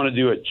 I want to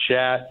do a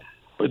chat,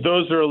 but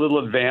those are a little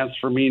advanced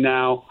for me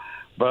now.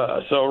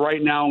 But so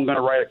right now I'm going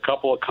to write a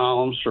couple of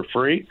columns for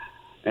free,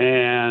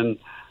 and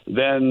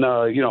then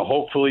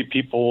hopefully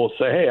people will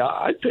say, "Hey,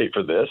 I'd pay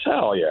for this."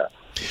 Hell yeah!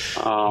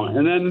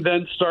 And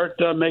then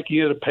start making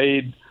it a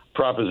paid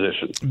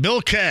proposition.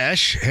 Bill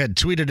Cash had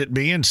tweeted at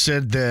me and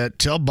said that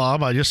tell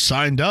Bob I just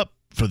signed up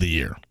for the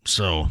year.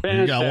 So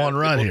fantastic. You got one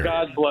right here.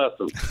 God bless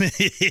him.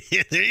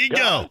 There you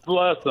God go.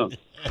 Bless him.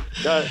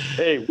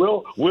 Hey,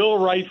 we'll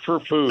write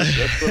for food.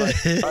 That's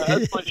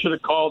what I should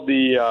have called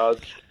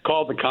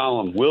the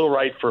column. We'll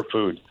write for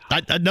food.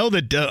 I know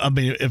that.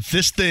 If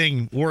this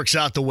thing works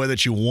out the way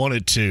that you want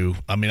it to,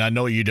 I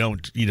know you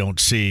don't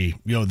see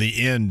the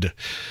end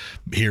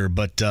here.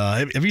 But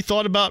have you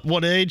thought about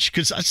what age?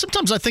 Because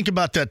sometimes I think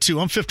about that too.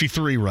 I'm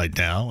 53 right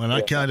now, and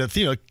I kind of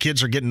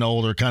kids are getting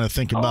older. Kind of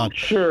think about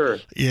sure.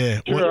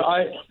 Yeah. Sure.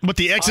 What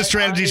the exit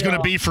strategy is going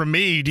to be for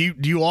me? Do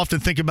you often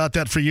think about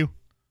that for you?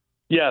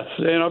 Yes,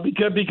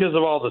 because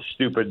of all the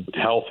stupid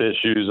health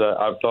issues,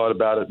 I've thought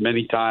about it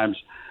many times.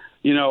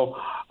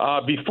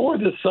 Before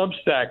this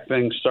Substack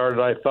thing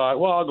started, I thought,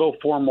 well, I'll go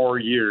 4 more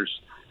years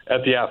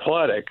at the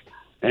Athletic,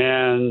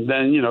 and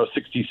then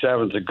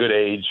 67 is a good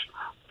age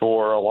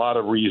for a lot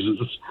of reasons,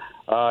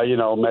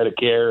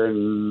 Medicare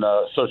and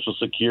Social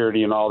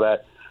Security and all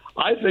that.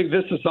 I think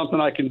this is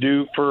something I can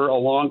do for a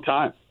long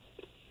time.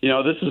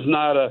 This is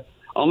not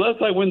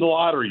unless I win the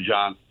lottery,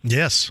 John.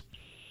 Yes.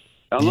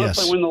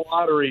 Unless I win the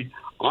lottery,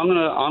 I'm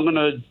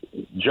gonna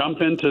jump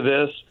into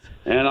this,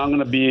 and I'm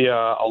gonna be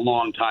a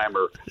long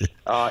timer.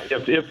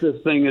 If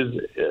this thing is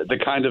the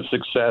kind of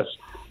success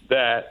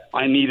that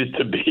I need it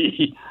to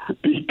be,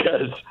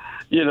 because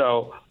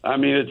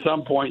at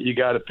some point you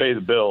got to pay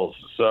the bills.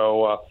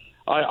 So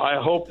I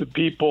hope that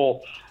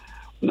people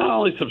not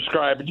only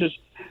subscribe, but just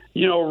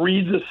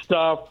read the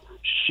stuff,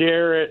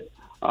 share it,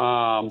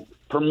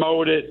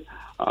 promote it.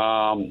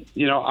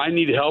 I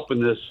need help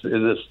in this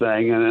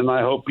thing, and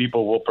I hope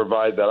people will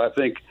provide that. I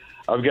think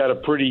I've got a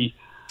pretty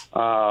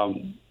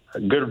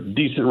good,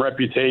 decent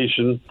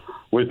reputation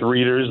with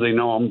readers. They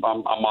know I'm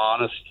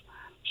honest.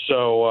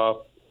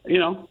 So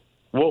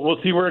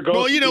we'll see where it goes.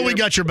 Well, we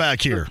got your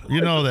back here.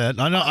 You know that.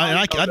 I know.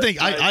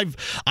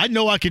 I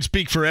know I can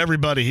speak for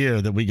everybody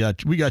here that we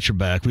got your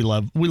back. We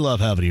love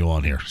having you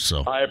on here.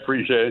 So I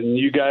appreciate it. And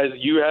you guys,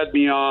 you had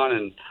me on,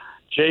 and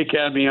Jake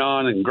had me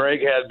on, and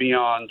Greg had me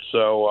on.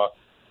 So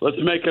let's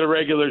make it a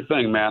regular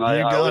thing, man.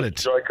 I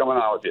enjoy coming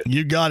out with you.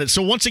 You got it.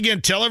 So once again,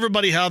 tell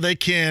everybody how they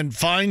can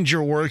find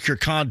your work, your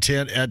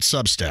content at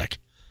Substack.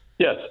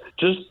 Yes,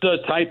 just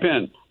type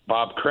in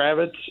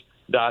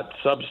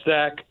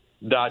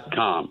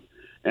bobkravitz.substack.com,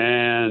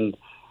 and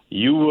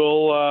you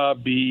will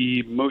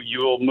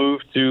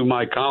move to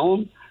my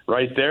column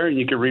right there, and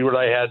you can read what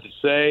I had to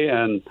say.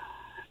 And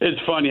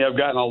it's funny, I've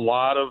gotten a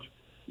lot of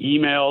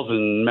emails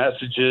and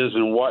messages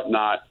and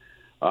whatnot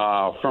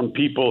from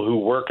people who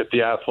work at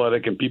The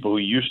Athletic and people who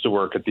used to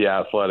work at The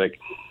Athletic,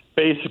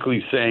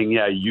 basically saying,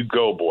 "Yeah, you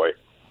go, boy.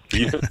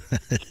 You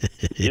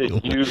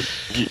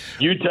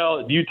tell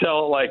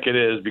it like it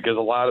is," because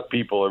a lot of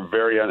people are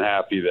very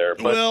unhappy there.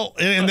 But, well,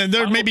 and then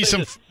there may be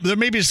some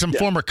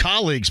former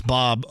colleagues,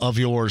 Bob, of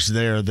yours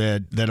there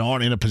that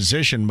aren't in a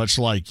position much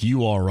like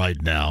you are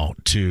right now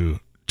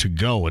to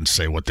go and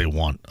say what they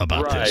want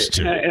about this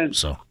too. And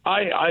so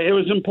it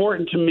was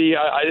important to me.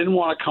 I didn't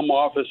want to come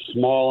off as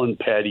small and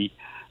petty,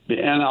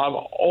 and I've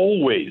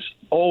always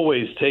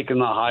taken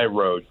the high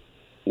road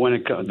when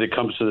it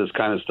comes to this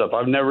kind of stuff.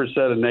 I've never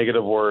said a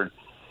negative word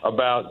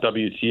about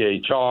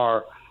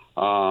WTHR,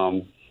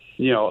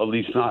 at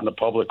least not in a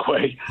public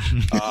way.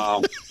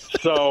 I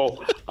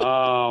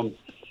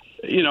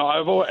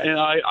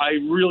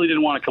really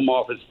didn't want to come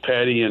off as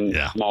petty and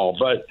small,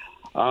 but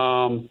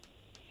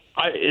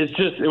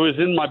it was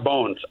in my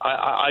bones.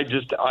 I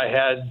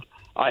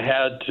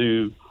had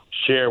to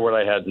share what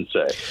I had to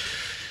say.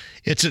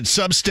 It's at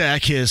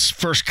Substack, his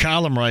first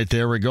column right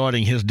there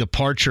regarding his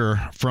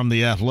departure from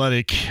The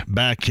Athletic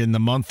back in the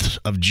month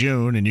of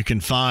June. And you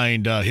can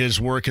find his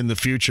work in the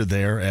future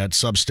there at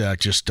Substack.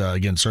 Just,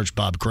 again, search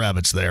Bob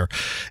Kravitz there.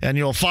 And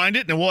you'll find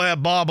it. And we'll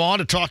have Bob on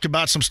to talk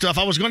about some stuff.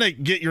 I was going to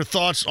get your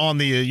thoughts on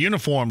the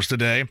uniforms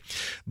today,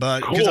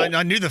 but because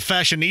I knew the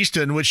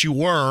fashionista in which you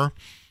were,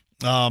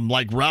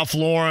 like Ralph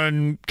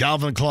Lauren,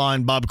 Calvin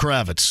Klein, Bob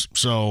Kravitz.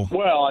 So,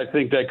 well, I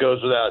think that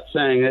goes without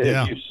saying.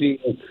 If you've seen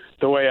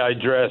the way I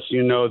dress,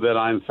 you know that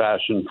I'm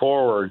fashion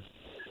forward,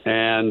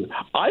 and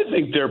I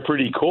think they're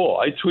pretty cool.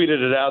 I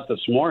tweeted it out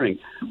this morning,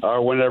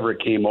 or whenever it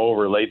came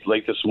over, late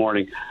this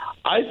morning.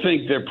 I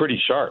think they're pretty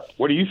sharp.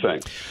 What do you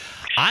think?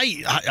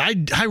 I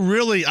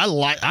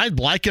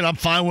like it. I'm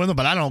fine with it,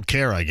 but I don't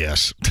care, I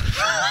guess.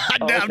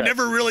 I've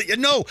never really,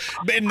 and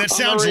that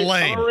sounds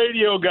lame. I'm a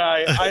radio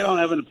guy. I don't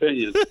have an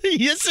opinion.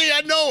 You see,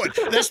 I know it.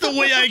 That's the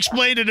way I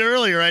explained it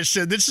earlier. I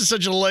said, this is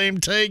such a lame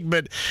take,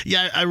 but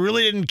yeah, I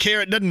really didn't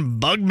care. It doesn't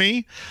bug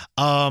me.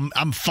 I'm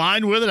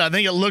fine with it. I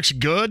think it looks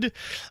good.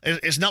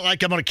 It's not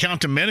like I'm going to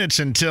count the minutes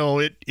until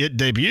it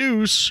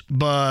debuts,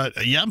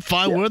 but yeah, I'm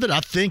fine with it.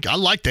 I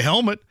like the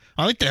helmet.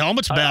 I think the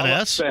helmet's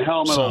badass. I like the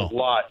helmet a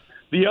lot.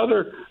 The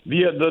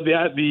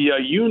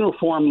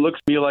uniform looks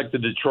to me like the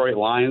Detroit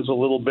Lions a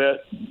little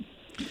bit,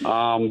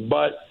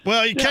 but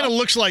it kind of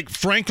looks like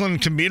Franklin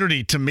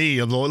Community to me.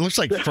 Although it looks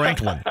like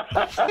Franklin,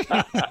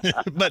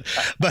 but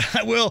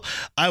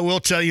I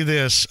will tell you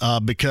this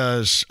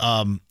because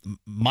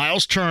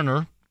Miles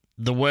Turner,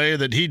 the way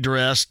that he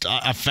dressed,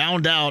 I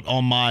found out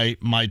on my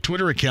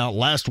Twitter account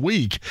last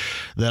week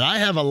that I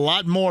have a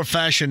lot more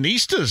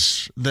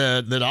fashionistas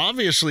that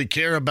obviously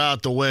care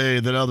about the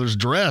way that others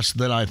dress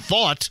than I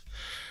thought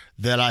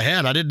that I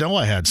had. I didn't know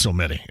I had so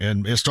many.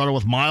 And it started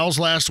with Miles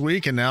last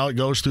week, and now it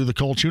goes through the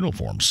Colts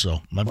uniforms.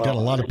 So I've got a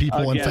lot of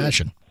people in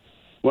fashion.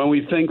 When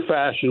we think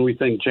fashion, we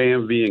think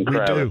JMV and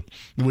Kravitz.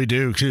 We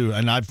do too.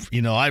 And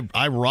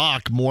I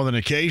rock more than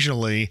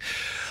occasionally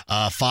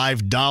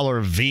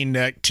 $5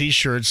 V-neck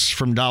T-shirts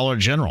from Dollar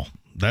General.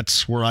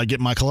 That's where I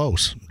get my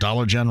clothes,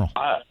 Dollar General.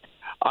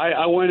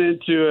 I went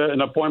into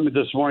an appointment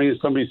this morning and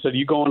somebody said,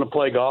 "You going to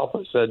play golf?"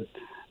 I said,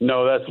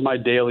 "No, that's my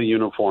daily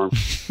uniform."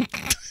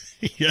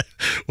 Yeah,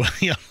 well,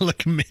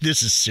 look at me.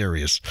 This is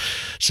serious.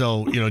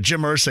 So,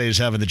 Jim Irsay is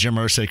having the Jim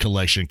Irsay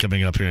collection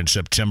coming up here in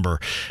September,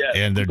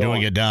 and they're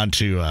doing it down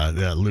to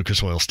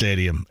Lucas Oil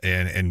Stadium.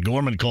 And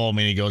Gorman called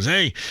me and he goes,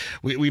 "Hey,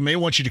 we may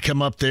want you to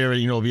come up there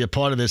and be a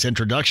part of this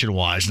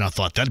introduction-wise." And I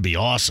thought that'd be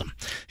awesome.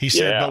 He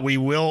said, "But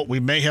we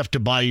may have to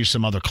buy you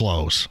some other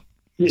clothes."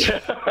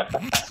 Yeah,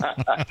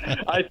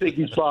 I think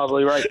he's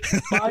probably right.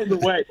 By the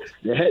way,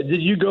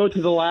 did you go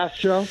to the last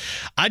show?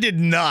 I did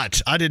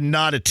not. I did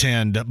not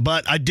attend,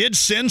 but I did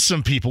send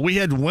some people. We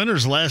had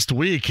winners last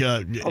week.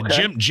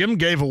 Jim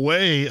gave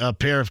away a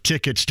pair of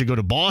tickets to go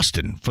to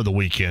Boston for the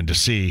weekend to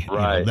see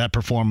that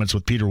performance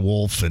with Peter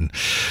Wolf and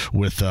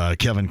with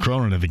Kevin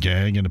Cronin of the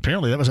gang, and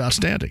apparently that was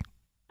outstanding.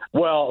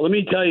 Well, let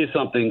me tell you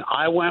something.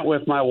 I went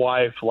with my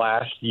wife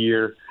last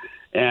year,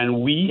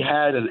 and we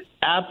had an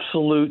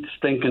absolute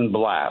stinking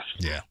blast.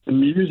 Yeah. The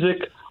music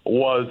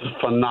was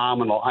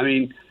phenomenal. I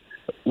mean,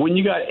 when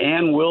you got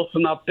Ann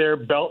Wilson up there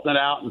belting it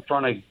out in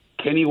front of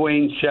Kenny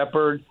Wayne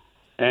Shepherd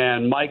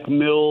and Mike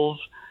Mills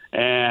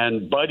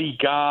and Buddy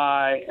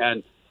Guy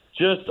and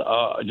just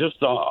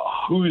a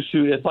who's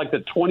who. It's like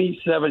the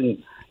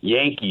 27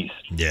 Yankees.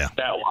 Yeah.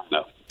 That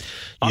lineup.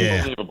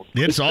 Yeah,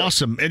 it's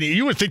awesome. And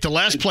you would think the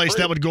last place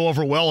that would go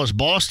over well is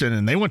Boston,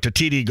 and they went to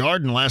TD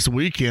Garden last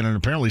weekend and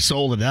apparently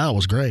sold it out. It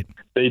was great.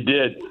 They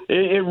did.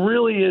 It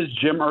really is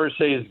Jim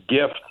Irsay's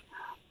gift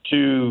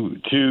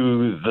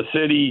to the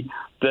city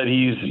that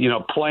he's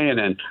playing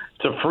in.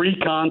 It's a free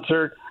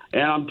concert,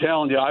 and I'm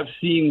telling you, I've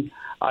seen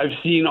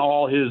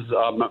all his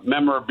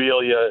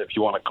memorabilia, if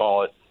you want to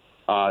call it.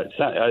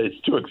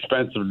 It's too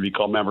expensive to be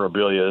called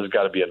memorabilia. There's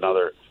got to be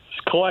another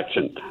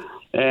collection,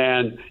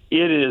 and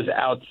it is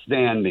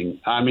outstanding.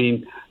 I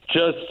mean,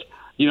 just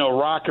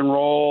rock and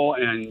roll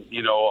and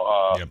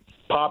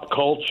pop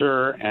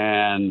culture,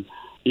 and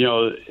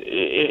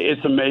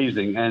it's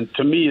amazing. And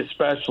to me,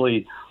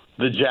 especially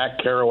the Jack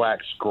Kerouac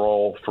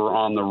scroll for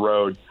On the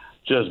Road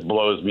just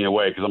blows me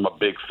away because I'm a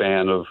big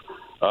fan of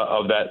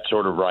that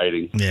sort of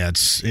writing. Yeah,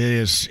 it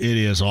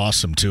is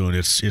awesome too, and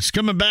it's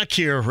coming back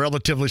here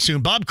relatively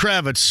soon. Bob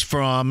Kravitz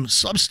from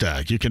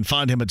Substack. You can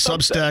find him at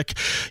Substack.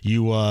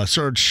 You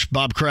search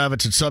Bob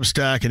Kravitz at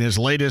Substack and his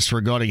latest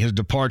regarding his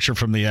departure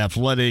from the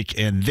Athletic,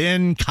 and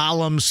then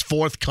columns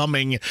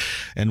forthcoming,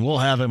 and we'll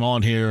have him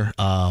on here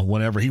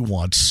whenever he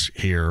wants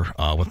here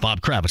with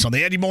Bob Kravitz on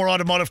the Andy Moore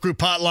Automotive Group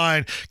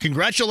hotline.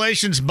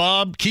 Congratulations,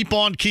 Bob. Keep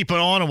on keeping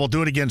on, and we'll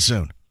do it again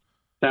soon.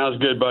 Sounds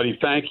good, buddy.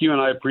 Thank you, and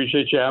I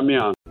appreciate you having me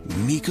on.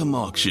 Mecum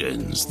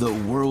Auctions, the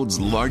world's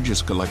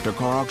largest collector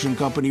car auction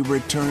company,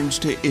 returns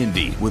to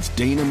Indy with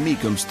Dana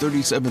Mecum's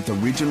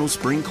 37th Original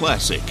Spring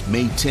Classic,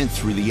 May 10th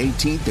through the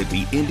 18th at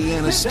the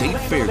Indiana State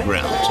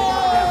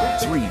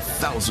Fairgrounds.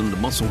 3,000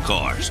 muscle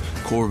cars,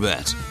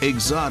 Corvettes,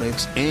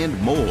 exotics, and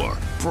more.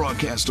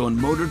 Broadcast on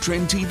Motor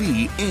Trend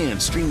TV and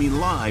streaming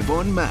live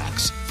on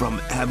Max. From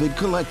avid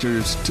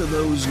collectors to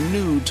those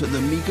new to the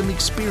Mecum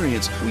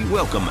experience, we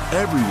welcome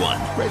everyone.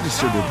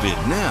 Register to bid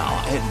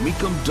now at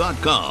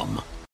Mecum.com.